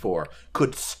 1964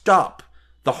 could stop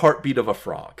the heartbeat of a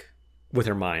frog. With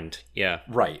her mind, yeah.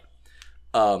 Right.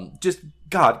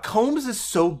 God, Combs is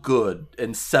so good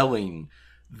in selling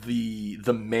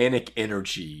the manic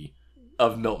energy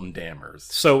of Milton Dammers.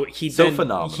 So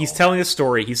phenomenal. He's telling a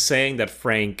story. He's saying that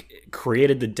Frank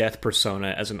created the death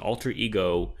persona as an alter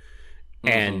ego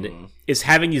and is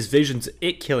having these visions of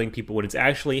it killing people when it's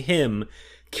actually him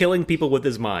killing people with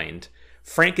his mind.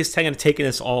 Frank is kind of taking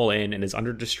this all in and is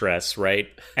under distress, right?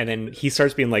 And then he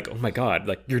starts being like, "Oh my god,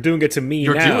 like you're doing it to me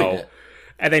now."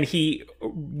 And then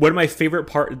one of my favorite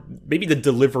part, maybe the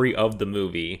delivery of the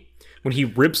movie, when he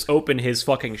rips open his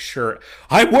fucking shirt.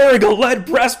 "I'm wearing a lead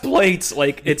breastplate!"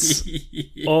 Like, it's,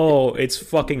 it's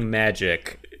fucking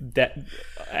magic. That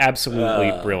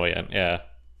absolutely brilliant, yeah.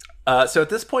 So at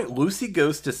this point, Lucy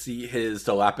goes to see his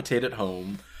dilapidated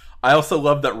home. I also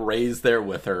love that Ray's there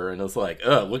with her and is like,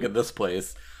 "Oh, look at this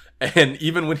place." And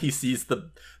even when he sees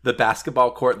the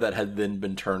basketball court that had then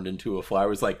been turned into a flower,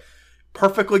 he's like,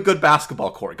 "Perfectly good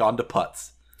basketball court, gone to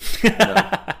putts." You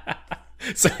know?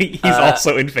 So he's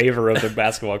also in favor of the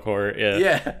basketball court.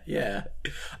 Yeah.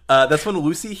 That's when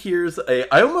Lucy hears I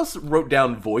almost wrote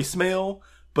down voicemail,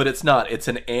 but it's not. It's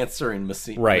an answering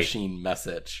machine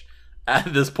message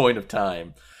at this point of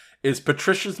time. Is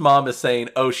Patricia's mom is saying,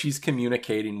 "Oh, she's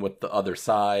communicating with the other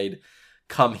side.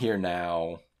 Come here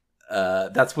now."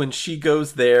 That's when she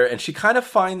goes there, and she kind of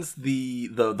finds the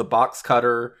box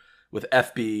cutter with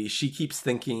FB. She keeps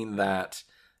thinking that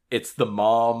it's the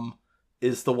mom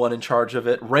is the one in charge of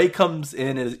it. Ray comes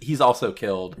in, and he's also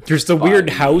killed. There's the weird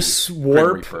house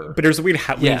warp, but there's a weird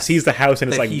house. When he sees the house,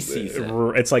 and it's like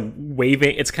it's like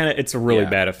waving. It's a really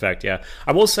bad effect. Yeah,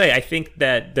 I will say, I think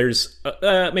that there's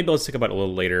maybe let's talk about it a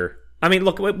little later. I mean,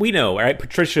 look, we know, right?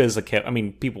 Patricia is a kid. I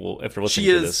mean, people, if they're listening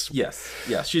to this.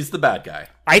 Yes, she's the bad guy.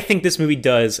 I think this movie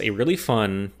does a really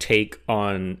fun take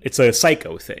on, it's a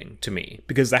Psycho thing to me,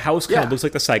 because the house kind of looks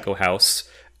like the Psycho house,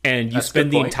 and you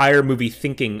spend the entire movie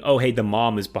thinking, oh, hey, the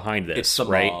mom is behind this, it's the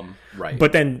right? Mom, right.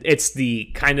 But then it's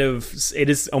it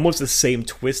is almost the same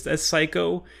twist as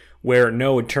Psycho, where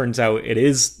no, it turns out it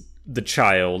is the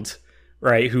child,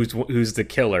 right, who's the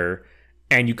killer.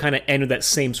 And you kind of end with that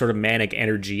same sort of manic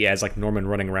energy as like Norman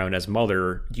running around as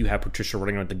mother. You have Patricia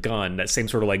running around with the gun. That same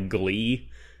sort of like glee,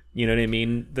 you know what I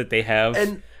mean, that they have.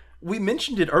 And we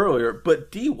mentioned it earlier,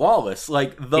 but Dee Wallace,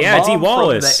 like the mom Dee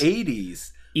Wallace. from the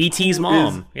 80s. E.T.'s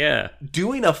mom,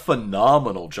 doing a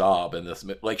phenomenal job in this.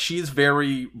 Like, she's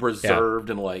very reserved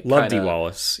and like love Dee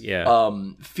Wallace.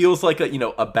 Feels like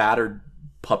a battered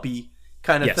puppy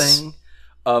kind of thing.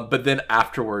 But then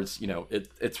afterwards,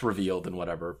 it's revealed and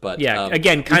whatever. But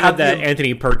again, kind of that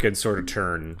Anthony Perkins sort of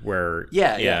turn where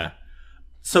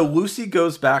So Lucy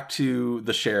goes back to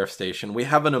the sheriff's station. We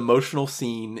have an emotional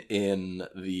scene in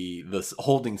the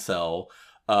holding cell.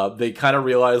 They kind of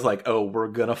realize like, oh, we're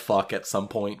gonna fuck at some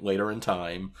point later in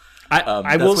time.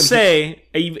 I will say,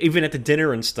 even at the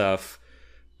dinner and stuff,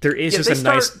 there is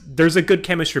just there's a good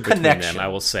chemistry between them. I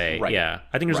will say,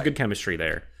 I think there's a good chemistry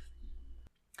there.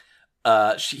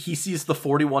 He sees the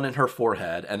 41 in her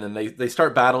forehead, and then they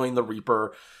start battling the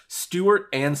Reaper. Stuart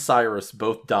and Cyrus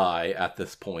both die at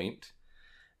this point,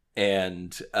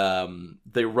 and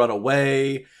they run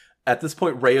away. At this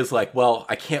point, Ray is like, well,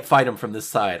 I can't fight him from this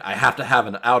side. I have to have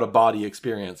an out-of-body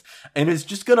experience, and is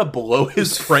just gonna blow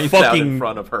his brains out in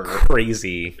front of her.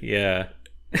 Crazy, yeah.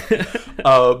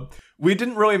 We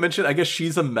didn't really mention, I guess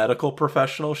she's a medical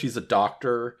professional. She's a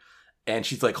doctor, and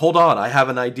she's like, hold on, I have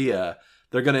an idea.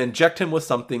 They're going to inject him with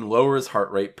something, lower his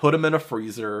heart rate, put him in a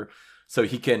freezer so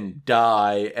he can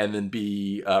die and then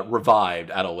be revived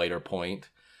at a later point.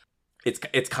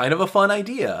 It's kind of a fun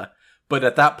idea. But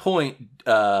at that point,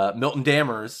 Milton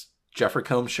Dammers, Jeffrey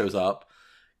Combs shows up,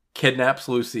 kidnaps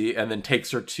Lucy, and then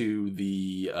takes her to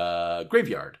the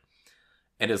graveyard.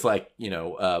 And is like,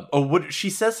 she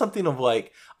says something of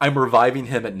like, I'm reviving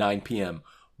him at 9 p.m.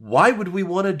 Why would we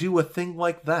want to do a thing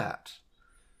like that?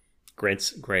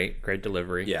 Great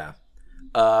delivery. Yeah.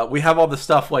 We have all the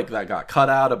stuff like that got cut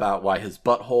out about why his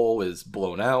butthole is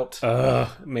blown out.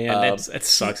 Man, it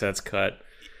sucks that's cut.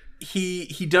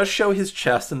 He does show his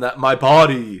chest and that my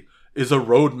body is a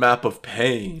roadmap of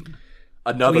pain.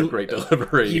 Another great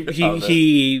delivery.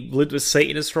 He lived with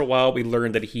Satanists for a while. We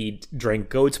learned that he drank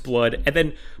goat's blood and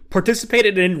then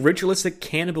participated in ritualistic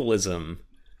cannibalism.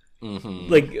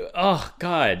 Mm-hmm. Like, oh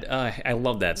God, I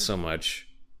love that so much.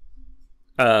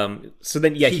 So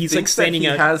then, he's like standing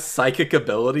out. He has psychic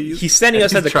abilities. He's standing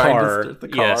outside the car.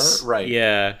 Yes, right.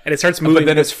 Yeah, and it starts moving. But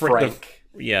then it's Frank.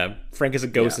 Frank as a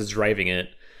ghost is driving it.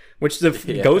 Which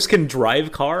the ghost can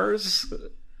drive cars.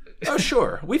 Oh,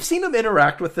 sure. We've seen him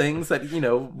interact with things that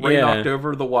Ray knocked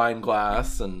over the wine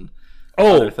glass and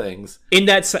other things. In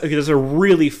that, there's a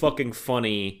really fucking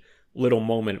funny little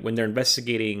moment when they're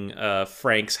investigating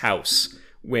Frank's house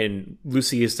when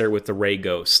Lucy is there with the Ray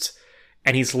ghost.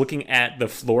 And he's looking at the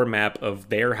floor map of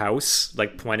their house,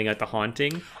 like pointing at the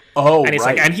haunting. Oh, and he's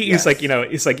right. like, and he's like,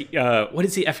 it's like, what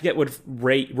is he? I forget what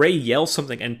Ray yells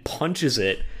something and punches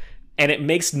it, and it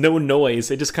makes no noise.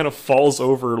 It just kind of falls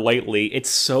over lightly. It's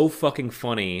so fucking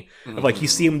funny. Mm-hmm. Like you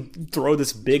see him throw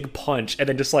this big punch, and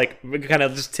then just like it kind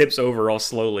of just tips over all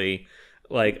slowly.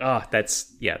 Like,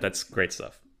 that's great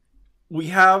stuff.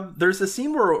 There's a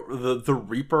scene where the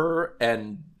Reaper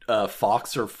and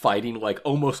Fox are fighting like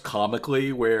almost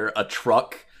comically, where a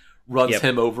truck runs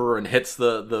him over and hits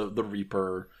the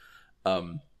Reaper.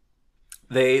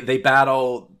 They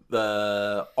battle.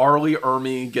 the Arlie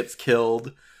Ermy gets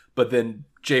killed, but then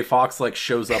Jay Fox like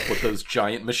shows up with those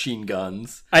giant machine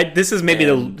guns. This is maybe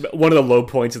one of the low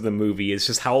points of the movie. Is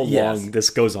just how long this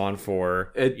goes on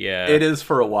for. It is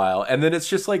for a while, and then it's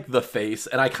just like the face,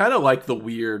 and I kind of like the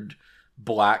weird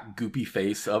black goopy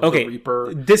face of the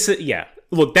Reaper.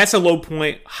 Look, that's a low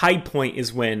point. High point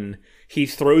is when he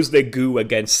throws the goo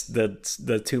against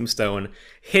the tombstone,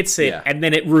 hits it, and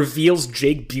then it reveals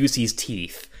Jake Busey's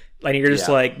teeth. And you're just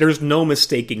like, there's no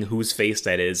mistaking whose face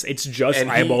that is. It's just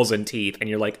eyeballs and teeth. And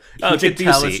you're like, oh, Jake Busey.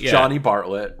 Tell it's Johnny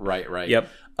Bartlett. Right. Yep.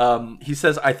 He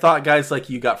says, I thought guys like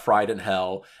you got fried in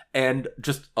hell. And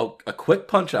just a quick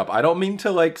punch up. I don't mean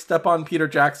to like step on Peter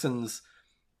Jackson's,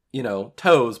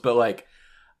 toes, but like,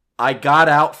 I got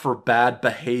out for bad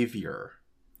behavior.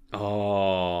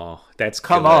 Oh, that's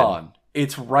Come on.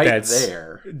 It's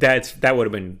there. That would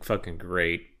have been fucking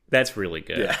great. That's really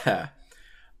good. Yeah.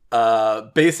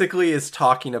 Basically is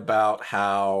talking about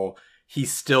how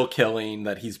he's still killing,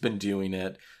 that he's been doing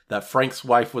it, that Frank's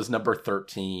wife was number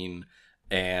 13,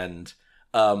 and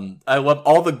I love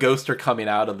all the ghosts are coming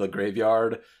out of the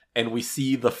graveyard, and we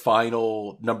see the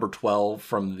final number 12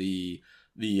 from the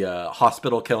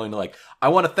hospital killing, like, I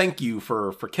want to thank you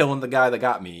for killing the guy that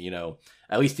got me,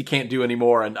 at least he can't do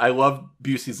anymore. And I love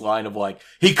Busey's line of like,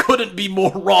 he couldn't be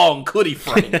more wrong, could he,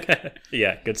 Frank?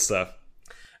 Yeah, good stuff.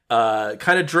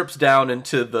 Kind of drips down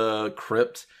into the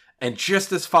crypt, and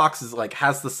just as Fox is like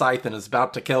has the scythe and is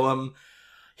about to kill him,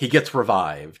 he gets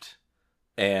revived.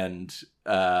 And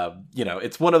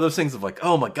it's one of those things of like,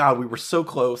 oh my god, we were so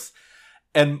close.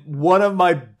 And one of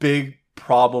my big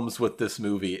problems with this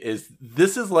movie is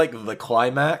this is like the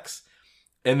climax,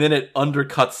 and then it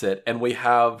undercuts it, and we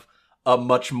have a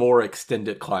much more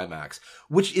extended climax,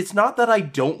 which it's not that I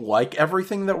don't like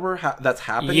everything that that's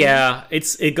happening. Yeah,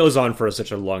 it goes on for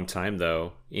such a long time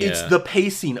though. Yeah. It's the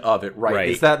pacing of it, right?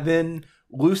 Is that then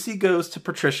Lucy goes to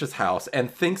Patricia's house and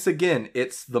thinks again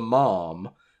it's the mom,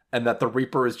 and that the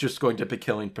Reaper is just going to be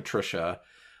killing Patricia.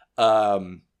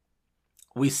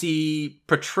 We see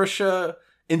Patricia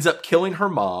ends up killing her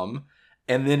mom,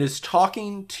 and then is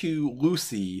talking to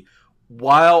Lucy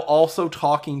while also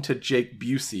talking to Jake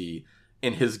Busey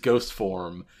in his ghost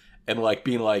form, and like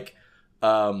being like,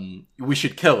 we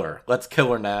should kill her. Let's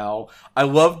kill her now. I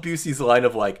love Busey's line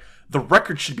of like, the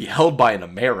record should be held by an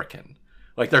American.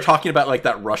 Like they're talking about like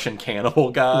that Russian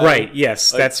cannibal guy. Right,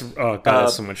 yes. Like,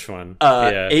 that's so much fun.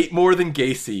 8 more than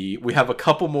Gacy. We have a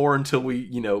couple more until we,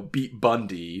 beat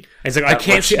Bundy. And it's like, I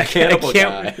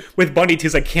can't with Bundy too,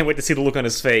 I can't wait to see the look on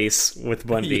his face with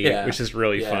Bundy, which is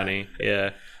really funny. Yeah.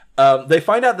 They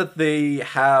find out that they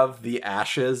have the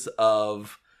ashes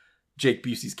of Jake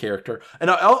Busey's character.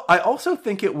 And I also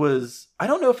think it was, I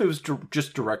don't know if it was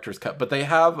just director's cut, but they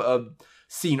have a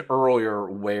scene earlier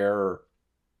where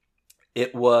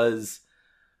it was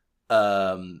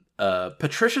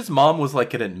Patricia's mom was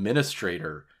like an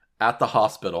administrator at the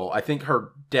hospital. I think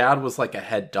her dad was like a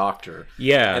head doctor.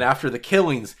 Yeah. And after the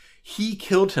killings, he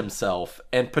killed himself.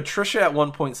 And Patricia at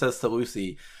one point says to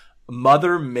Lucy,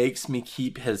 Mother makes me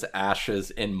keep his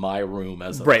ashes in my room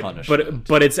as a punishment.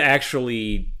 But it's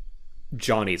actually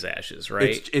Johnny's ashes,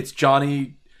 right? It's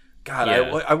Johnny. God,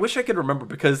 yeah. I wish I could remember,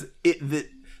 because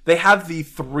they have the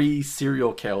 3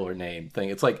 serial killer name thing.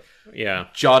 It's like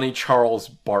Johnny Charles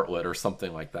Bartlett or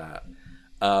something like that.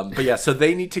 But yeah, so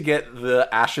they need to get the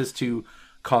ashes to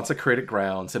consecrated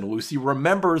grounds, and Lucy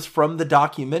remembers from the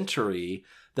documentary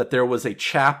that there was a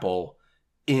chapel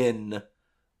in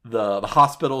the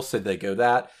hospital, so they go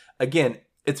that. Again,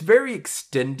 it's very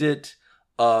extended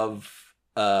of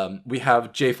we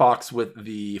have Jay Fox with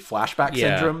the flashback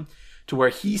syndrome, to where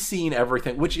he's seen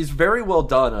everything, which is very well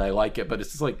done, and I like it, but it's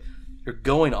just like you're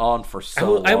going on for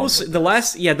so long. I will say, the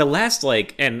last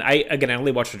like, and I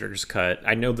only watched the director's cut.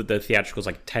 I know that the theatrical is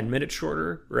like 10 minutes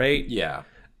shorter, right? Yeah.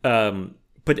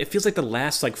 But it feels like the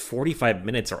last like 45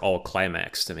 minutes are all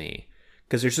climax to me,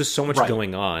 because there's just so much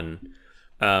going on.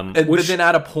 But then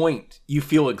at a point you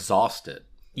feel exhausted.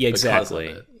 Yeah,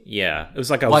 exactly. Yeah, it was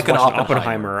like I was watching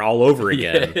Oppenheimer all over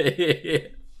again.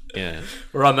 Yeah,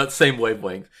 we're on that same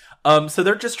wavelength. So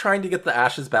they're just trying to get the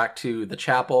ashes back to the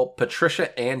chapel.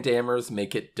 Patricia and Dammers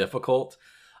make it difficult.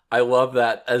 I love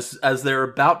that as they're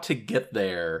about to get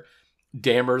there,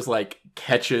 Dammers like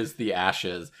catches the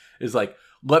ashes. Is like,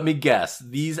 let me guess,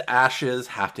 these ashes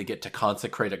have to get to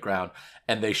consecrated ground,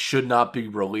 and they should not be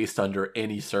released under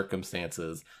any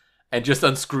circumstances, and just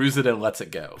unscrews it and lets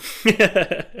it go.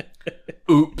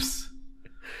 Oops.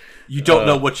 You don't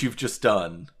know what you've just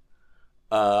done.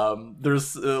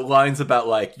 There's lines about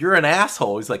like, you're an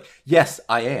asshole. He's like, yes,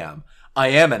 I am. I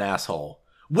am an asshole.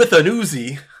 With an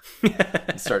Uzi.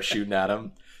 And start shooting at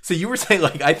him. So you were saying,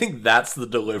 like, I think that's the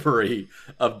delivery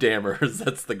of Dammers.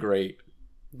 That's the great.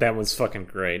 That one's fucking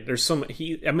great. There's so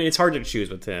many. I mean, it's hard to choose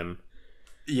with him.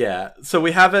 Yeah. So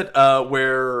we have it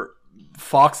where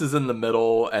Fox is in the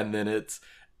middle, and then it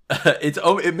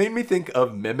made me think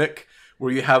of Mimic,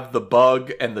 where you have the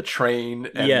bug and the train,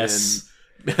 and yes.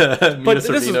 then but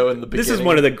this is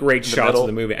one of the great shots of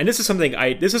the movie, and this is something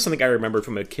I remember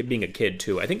from being a kid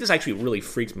too. I think this actually really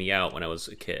freaked me out when I was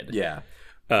a kid. Yeah.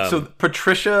 So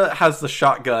Patricia has the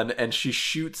shotgun, and she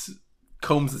shoots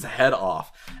Combs' head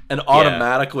off, and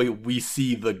automatically we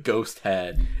see the ghost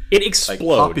head. It explodes.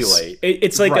 Like, populate.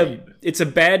 It's like it's a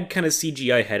bad kind of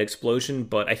CGI head explosion,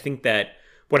 but I think that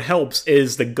what helps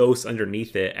is the ghost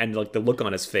underneath it and like the look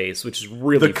on his face, which is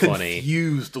really funny. The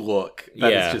confused look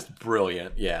that is just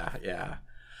brilliant. Yeah.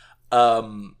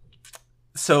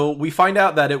 So we find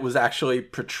out that it was actually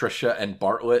Patricia and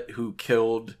Bartlett who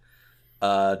killed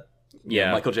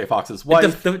Michael J. Fox's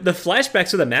wife. The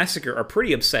flashbacks of the massacre are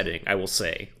pretty upsetting, I will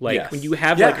say. Like when you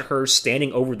have like her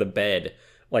standing over the bed,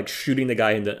 like shooting the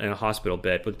guy in a hospital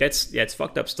bed. But it's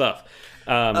fucked up stuff.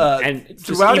 And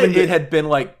throughout it had been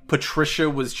like Patricia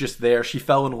was just there. She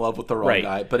fell in love with the wrong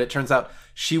guy, but it turns out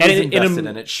she was invested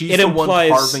in it. She's the one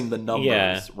carving the numbers.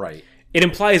 Yeah. Right. It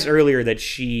implies earlier that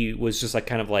she was just like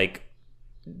kind of like,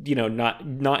 you know, not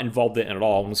involved in it at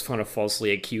all and was kind of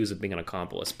falsely accused of being an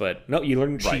accomplice. But no, you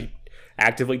learned she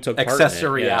actively took part in it.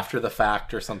 Accessory after the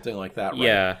fact or something like that. Right?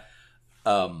 Yeah.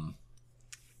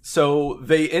 So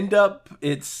they end up,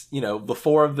 it's, you know, the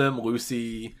four of them,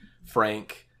 Lucy,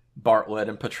 Frank, Bartlett,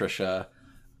 and Patricia.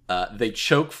 They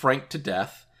choke Frank to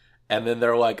death, and then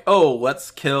they're like, oh,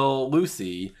 let's kill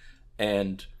Lucy.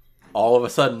 And all of a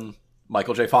sudden,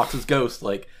 Michael J. Fox's ghost,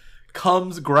 like,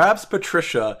 comes, grabs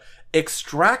Patricia,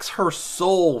 extracts her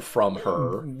soul from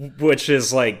her. Which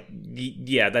is like,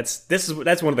 yeah, that's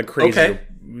one of the crazy.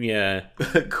 Yeah.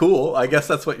 Cool. I guess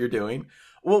that's what you're doing.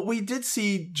 Well, we did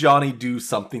see Johnny do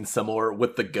something similar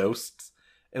with the ghosts,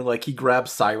 and like he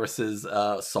grabs Cyrus's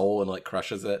soul and like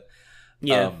crushes it.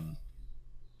 Yeah.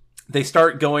 They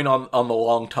start going on the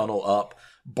long tunnel up.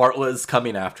 Bartlett's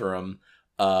coming after him.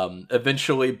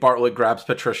 Eventually, Bartlett grabs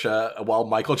Patricia while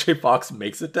Michael J. Fox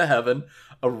makes it to heaven.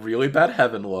 A really bad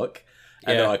heaven look.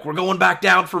 And they're like, we're going back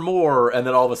down for more. And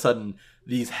then all of a sudden,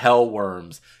 these hell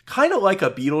worms, kind of like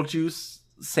a Beetlejuice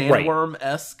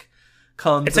sandworm-esque,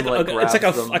 comes it's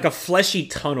like a fleshy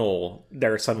tunnel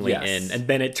they're suddenly in, and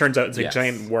then it turns out it's a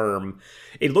giant worm.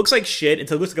 It looks like shit.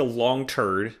 It looks like a long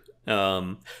turd.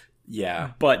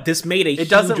 But this made a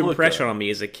huge impression on me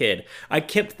as a kid. I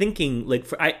kept thinking, like,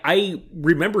 I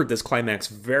remembered this climax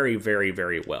very, very,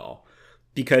 very well.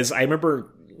 Because I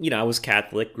remember, you know, I was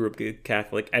Catholic, grew up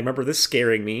Catholic. I remember this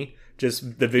scaring me,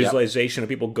 just the visualization of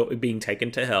people being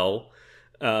taken to hell.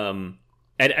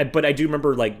 But I do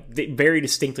remember, like, very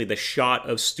distinctly the shot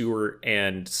of Stuart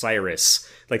and Cyrus,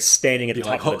 like, standing at the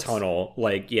top of the tunnel.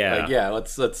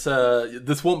 Let's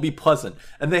this won't be pleasant.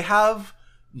 And they have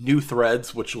new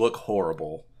threads, which look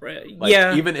horrible.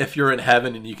 Like, even if you're in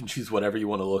heaven and you can choose whatever you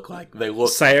want to look like, they look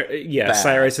bad.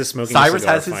 Cyrus is smoking Cyrus a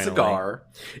cigar, has his cigar.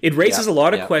 It raises a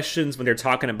lot of questions when they're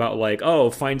talking about, like, oh,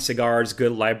 fine cigars,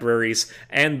 good libraries,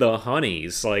 and the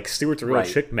honeys. Like, Stuart's a real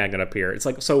chick magnet up here. It's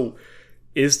like, so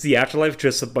is the afterlife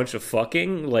just a bunch of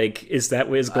fucking? Like, is that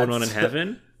what is going on in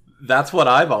heaven? That's what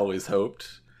I've always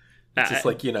hoped. It's just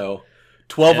like, you know,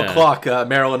 12 o'clock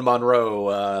Marilyn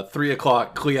Monroe, 3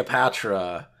 o'clock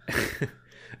Cleopatra.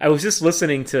 I was just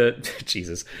listening to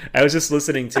I was just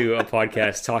listening to a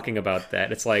podcast talking about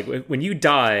that. It's like when you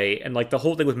die, and like the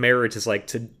whole thing with marriage is like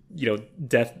to, you know,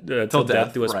 death till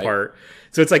death do us part.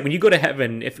 So it's like when you go to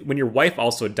heaven, when your wife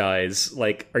also dies,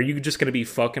 like, are you just gonna be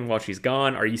fucking while she's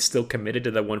gone? Are you still committed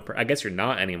to that one? I guess you're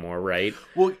not anymore, right?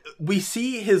 Well, we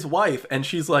see his wife, and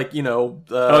she's like, you know,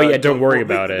 don't worry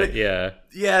about it.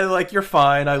 Yeah, like, you're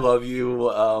fine. I love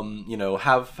you. You know,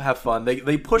 have fun.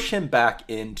 They push him back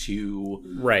into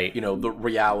you know, the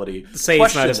reality. Say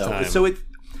it's not his time. So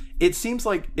it seems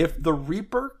like if the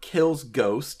Reaper kills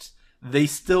Ghost, they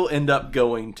still end up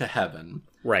going to heaven.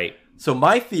 Right. So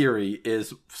my theory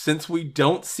is, since we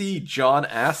don't see John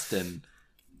Astin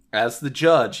as the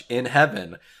judge in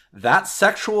heaven, that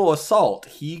sexual assault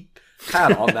he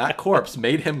had on that corpse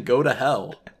made him go to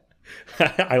hell.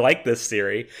 I like this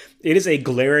theory. It is a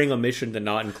glaring omission to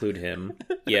not include him.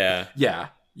 Yeah.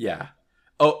 Yeah.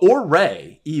 Or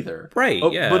Ray, either. Right,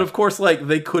 But of course, like,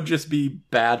 they could just be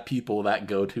bad people that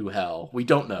go to hell. We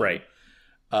don't know. Right.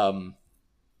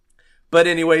 But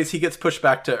anyways, he gets pushed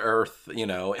back to Earth. You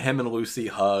know, him and Lucy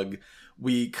hug.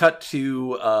 We cut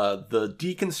to the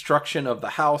deconstruction of the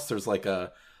house. There's like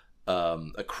a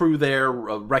crew there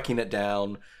wrecking it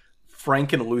down.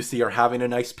 Frank and Lucy are having a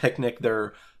nice picnic.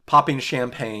 They're popping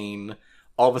champagne.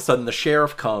 All of a sudden, the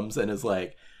sheriff comes and is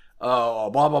like, oh,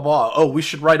 blah, blah, blah. Oh, we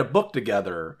should write a book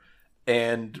together.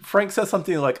 And Frank says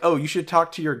something like, oh, you should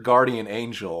talk to your guardian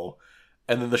angel.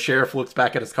 And then the sheriff looks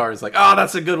back at his car and is like, oh,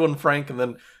 that's a good one, Frank. And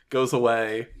then goes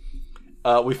away.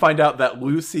 We find out that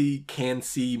Lucy can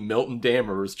see Milton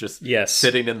Dammers just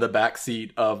sitting in the back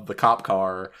seat of the cop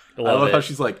car. I love how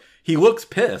she's like, he looks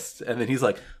pissed. And then he's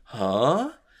like,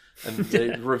 huh? And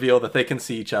they reveal that they can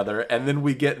see each other. And then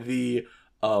we get the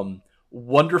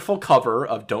wonderful cover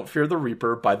of Don't Fear the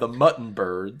Reaper by the Mutton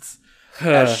Birds.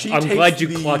 I'm glad you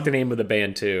clocked the name of the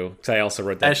band, too, because I also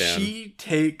wrote that down. As she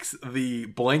takes the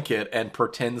blanket and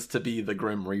pretends to be the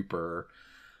Grim Reaper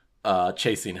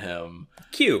chasing him.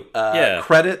 Cute. Yeah.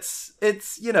 Credits.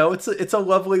 It's a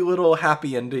lovely little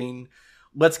happy ending.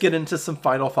 Let's get into some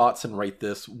final thoughts and rate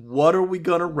this. What are we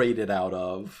gonna rate it out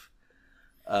of?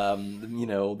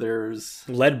 There's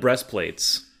lead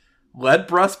breastplates. Lead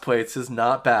breastplates is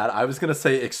not bad. I was gonna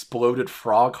say exploded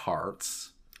frog hearts.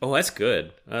 Oh, that's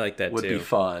good. I like that would too. Be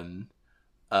fun.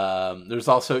 There's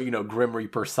also, Grim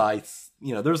Reaper sights.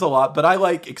 There's a lot, but I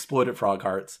like exploded frog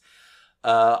hearts.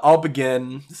 I'll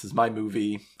begin. This is my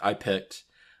movie I picked.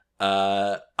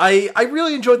 I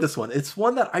really enjoyed this one. It's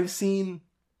one that I've seen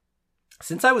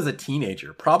since I was a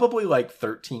teenager, probably like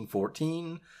 13,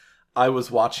 14. I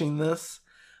was watching this.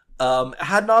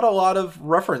 Had not a lot of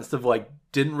reference of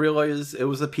didn't realize it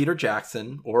was a Peter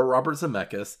Jackson or a Robert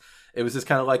Zemeckis. It was just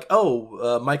kind of like,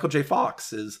 Michael J.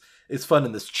 Fox is fun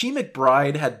in this. Chi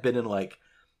McBride had been in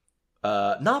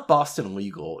not Boston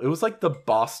Legal. It was like the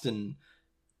Boston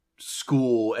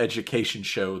school education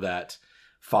show that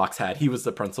Fox had. He was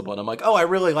the principal, and I'm like, I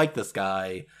really like this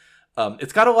guy.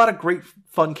 It's got a lot of great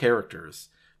fun characters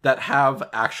that have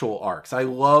actual arcs. I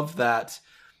love that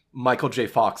Michael J.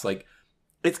 Fox,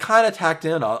 it's kind of tacked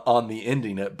in on the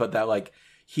ending, but that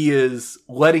he is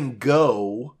letting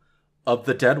go of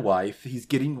the dead wife. He's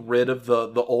getting rid of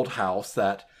the old house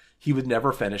that he would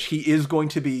never finish. He is going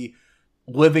to be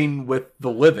living with the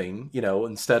living,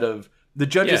 instead of the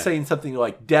judge is saying something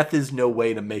like death is no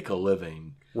way to make a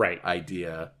living. Right.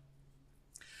 Idea.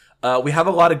 We have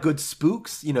a lot of good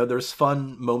spooks. There's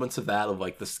fun moments of that,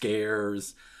 of the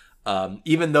scares.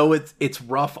 Even though it's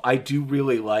rough, I do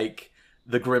really like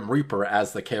the Grim Reaper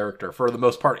as the character. For the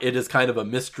most part, it is kind of a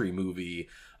mystery movie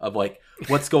of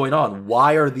what's going on?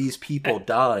 Why are these people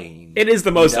dying? It is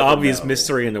the most obvious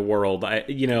mystery in the world.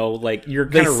 You're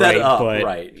kind of right,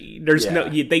 but there's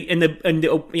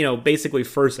basically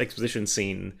first exposition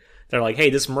scene, they're like,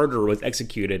 hey, this murderer was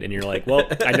executed, and you're like, well,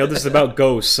 I know this is about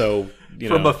ghosts, so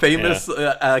from a famous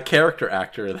character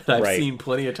actor that I've seen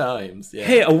plenty of times. Yeah.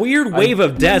 Hey, a weird wave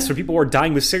of deaths where people were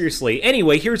dying mysteriously.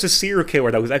 Anyway, here's a serial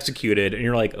killer that was executed, and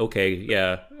you're like, okay,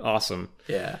 yeah, awesome.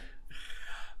 Yeah.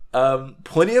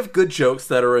 Plenty of good jokes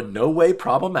that are in no way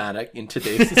problematic in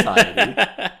today's society.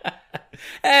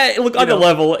 Look, on the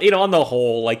level, on the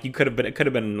whole, it could have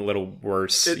been a little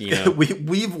worse.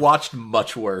 We've watched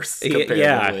much worse.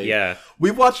 Comparatively. Yeah.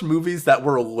 We've watched movies that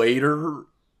were later,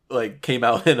 came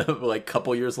out in a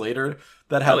couple years later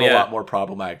that have a lot more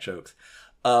problematic jokes.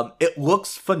 It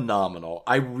looks phenomenal.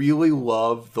 I really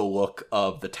love the look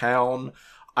of the town.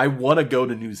 I want to go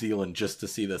to New Zealand just to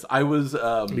see this. I was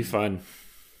it'd be fun.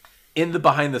 In the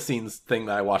behind the scenes thing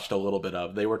that I watched a little bit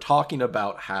of, they were talking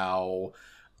about how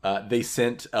they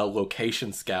sent a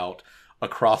location scout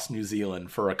across New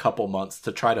Zealand for a couple months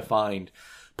to try to find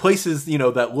places,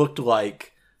 that looked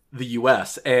like the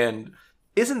US. And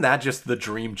isn't that just the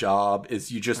dream job?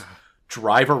 Is you just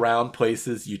drive around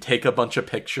places, you take a bunch of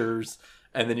pictures,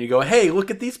 and then you go, hey, look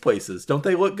at these places. Don't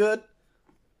they look good?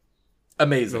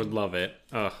 Amazing. I would love it.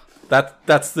 Ugh.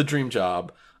 That's the dream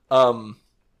job.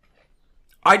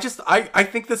 I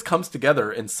think this comes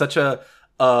together in such a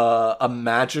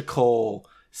magical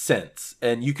sense,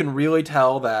 and you can really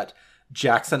tell that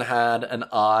Jackson had an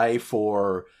eye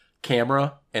for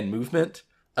camera and movement,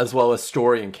 as well as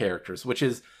story and characters, which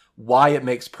is why it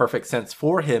makes perfect sense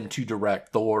for him to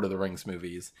direct the Lord of the Rings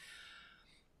movies.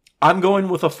 I'm going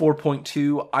with a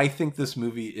 4.2. I think this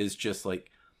movie is just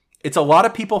it's a lot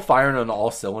of people firing on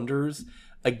all cylinders.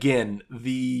 Again,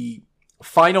 the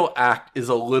final act is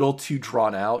a little too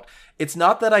drawn out. It's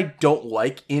not that I don't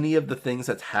like any of the things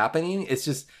that's happening. It's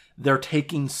just they're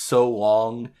taking so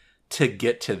long to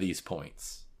get to these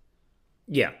points.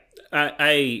 Yeah,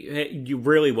 you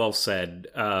really well said.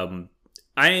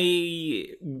 I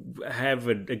have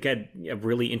a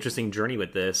really interesting journey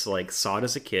with this. Saw it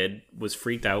as a kid, was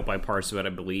freaked out by parts of it, I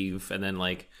believe, and then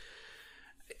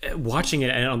watching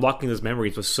it and unlocking those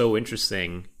memories was so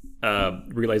interesting.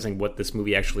 Realizing what this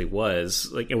movie actually was,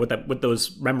 like, and what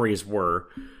those memories were.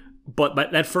 But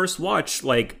that first watch,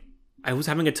 like, I was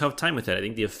having a tough time with it. I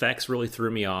think the effects really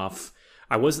threw me off.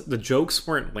 The jokes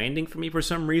weren't landing for me for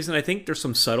some reason. I think there's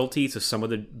some subtlety to some of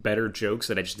the better jokes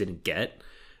that I just didn't get.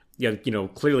 Yeah,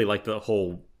 clearly, like, the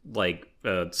whole, like,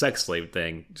 sex slave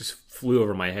thing just flew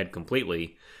over my head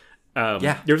completely.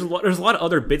 There's a lot of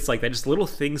other bits like that, just little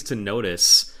things to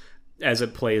notice as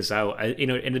it plays out, in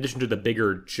addition to the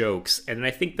bigger jokes. And I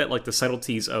think that, like, the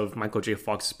subtleties of Michael J.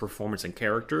 Fox's performance and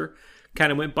character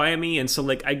kind of went by me. And so,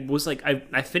 like,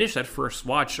 I finished that first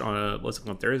watch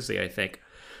on Thursday, I think.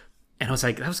 And I was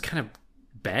like, that was kind of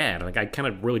bad. Like, I kind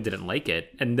of really didn't like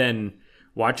it. And then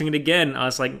watching it again, I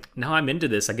was like, no, I'm into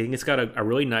this. I think it's got a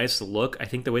really nice look. I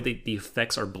think the way that the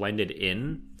effects are blended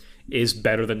in is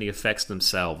better than the effects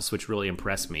themselves, which really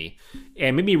impressed me.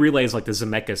 And made me realize, like, the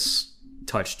Zemeckis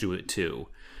touch to it too.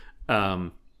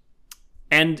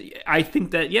 And I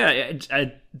think that,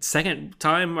 a second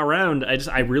time around,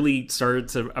 I really started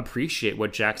to appreciate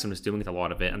what Jackson was doing with a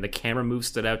lot of it, and the camera moves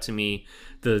stood out to me.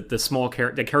 The small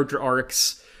character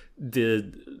arcs,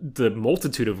 the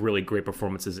multitude of really great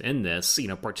performances in this,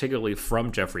 particularly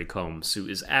from Jeffrey Combs, who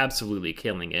is absolutely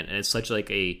killing it, and it's such like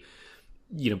a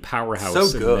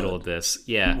powerhouse in the middle of this.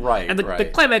 Yeah, right. And the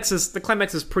climax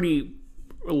is pretty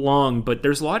long, but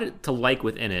there's a lot to like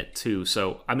within it too.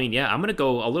 So I mean, I'm gonna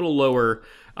go a little lower.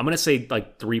 I'm gonna say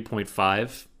like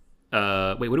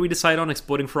 3.5. Wait, what do we decide on?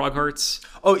 Exploding Frog Hearts?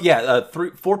 Oh yeah,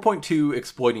 4.2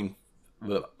 exploding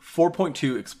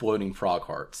 4.2 exploding frog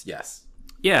hearts. Yes.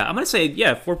 Yeah, I'm gonna say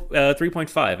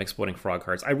 3.5 exploding frog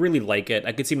hearts. I really like it.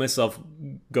 I could see myself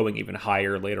going even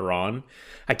higher later on.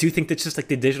 I do think that's just like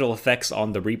the digital effects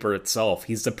on the Reaper itself.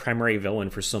 He's the primary villain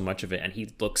for so much of it, and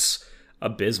he looks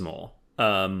abysmal.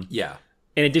 In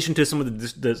addition to some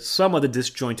of the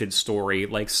disjointed story,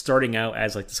 like starting out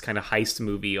as like this kind of heist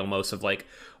movie almost of like,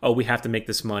 oh, we have to make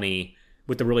this money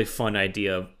with a really fun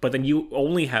idea, but then you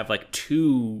only have like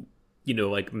two,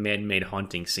 like man-made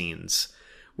haunting scenes,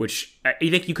 which I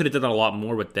think you could have done a lot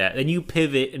more with that. Then you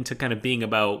pivot into kind of being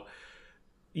about,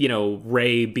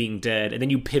 Ray being dead, and then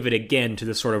you pivot again to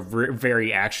the sort of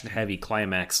very action-heavy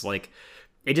climax. Like,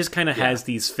 it just kind of has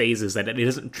these phases that it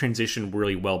doesn't transition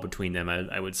really well between them,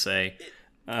 I would say.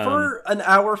 For an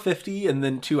hour 50 and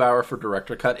then 2 hour for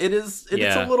director cut, it's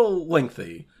a little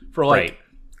lengthy for like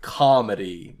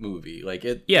comedy movie. Like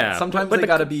sometimes they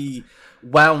gotta be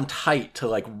wound tight to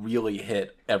like really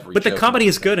hit every But the comedy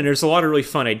is good, and there's a lot of really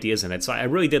fun ideas in it, so I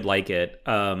really did like it.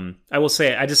 I will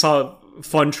say, I just saw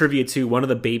fun trivia too. One of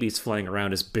the babies flying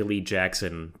around is Billy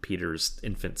Jackson, Peter's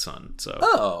infant son.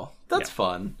 So that's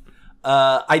fun.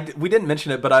 We didn't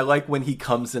mention it, but I like when he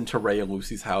comes into Ray and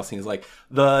Lucy's house and he's like,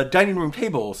 the dining room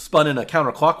table spun in a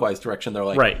counterclockwise direction. They're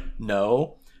like,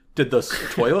 no. Did the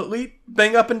toilet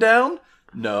bang up and down?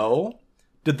 No.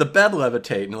 Did the bed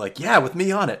levitate? And they're like, yeah, with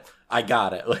me on it. I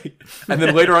got it. Like, and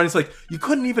then later on, he's like, you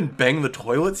couldn't even bang the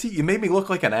toilet seat? You made me look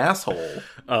like an asshole.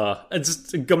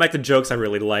 Just go back to jokes I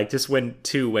really like. Just when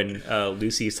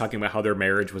Lucy is talking about how their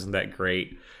marriage wasn't that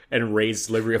great, and Ray's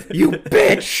delivery of "you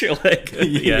bitch," like,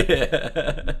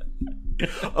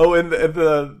 Oh,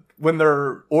 and when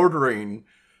they're ordering,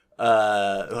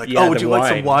 would you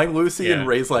like some wine, Lucy? Yeah. And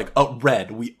Ray's like, oh,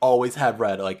 red. We always have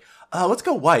red. Like, let's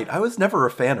go white. I was never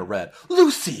a fan of red.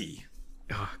 Lucy.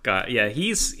 Oh God, yeah,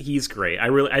 he's great. I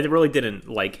really didn't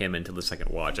like him until the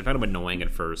second watch. I found him annoying at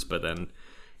first, but then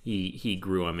he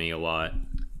grew on me a lot.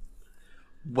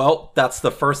 Well, that's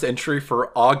the first entry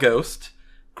for August.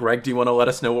 Greg, do you want to let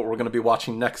us know what we're going to be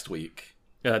watching next week?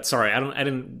 Sorry, I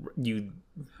didn't. You.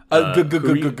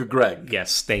 Greg.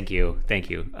 Yes, thank you.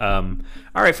 All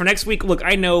right, for next week, look,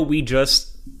 I know we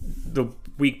just the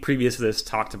week previous to this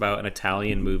talked about an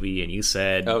Italian movie, and you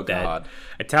said that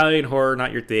Italian horror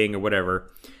not your thing or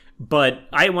whatever. But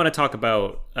I want to talk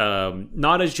about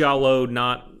not a giallo,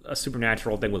 not a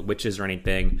supernatural thing with witches or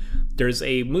anything. There's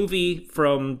a movie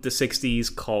from the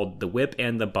 60s called The Whip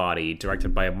and the Body,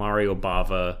 directed by Mario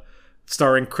Bava,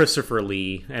 starring Christopher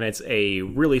Lee, and it's a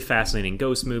really fascinating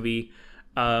ghost movie.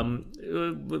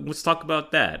 Let's talk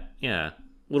about that. Yeah, a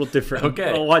little different.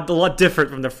 Okay, a lot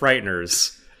different from the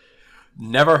Frighteners.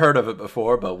 Never heard of it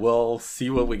before, but we'll see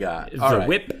what we got. The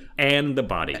Whip and the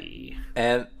Body.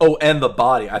 And the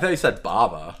Body. I thought you said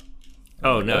Bava.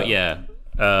 Oh no, yeah.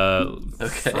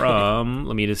 Okay. From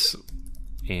let me just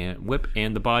Whip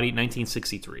and the Body,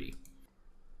 1963.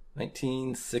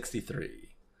 1963.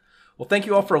 Well, thank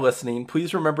you all for listening.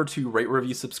 Please remember to rate,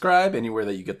 review, subscribe anywhere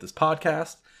that you get this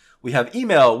podcast. We have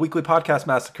email,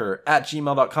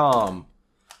 weeklypodcastmassacre@gmail.com.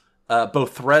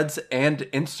 Both Threads and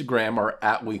Instagram are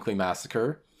at Weekly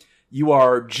Massacre. You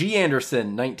are G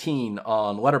Anderson 19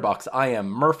 on Letterboxd. I am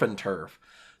Murph and Turf.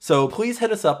 So please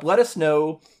hit us up. Let us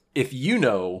know if you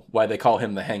know why they call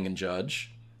him the Hanging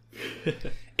Judge.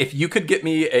 If you could get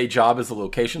me a job as a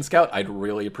location scout, I'd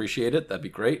really appreciate it. That'd be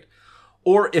great.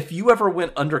 Or if you ever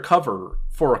went undercover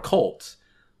for a cult,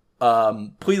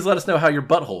 please let us know how your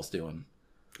butthole's doing.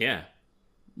 Yeah.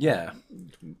 Yeah.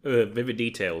 Vivid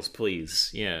details,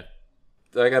 please. Yeah.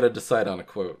 I gotta decide on a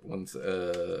quote.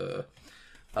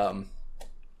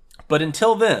 But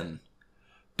until then,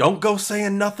 don't go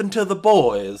saying nothing to the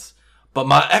boys, but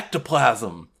my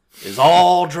ectoplasm is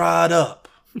all dried up.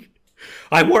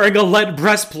 I'm wearing a lead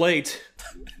breastplate.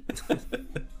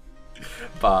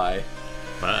 Bye.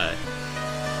 Bye.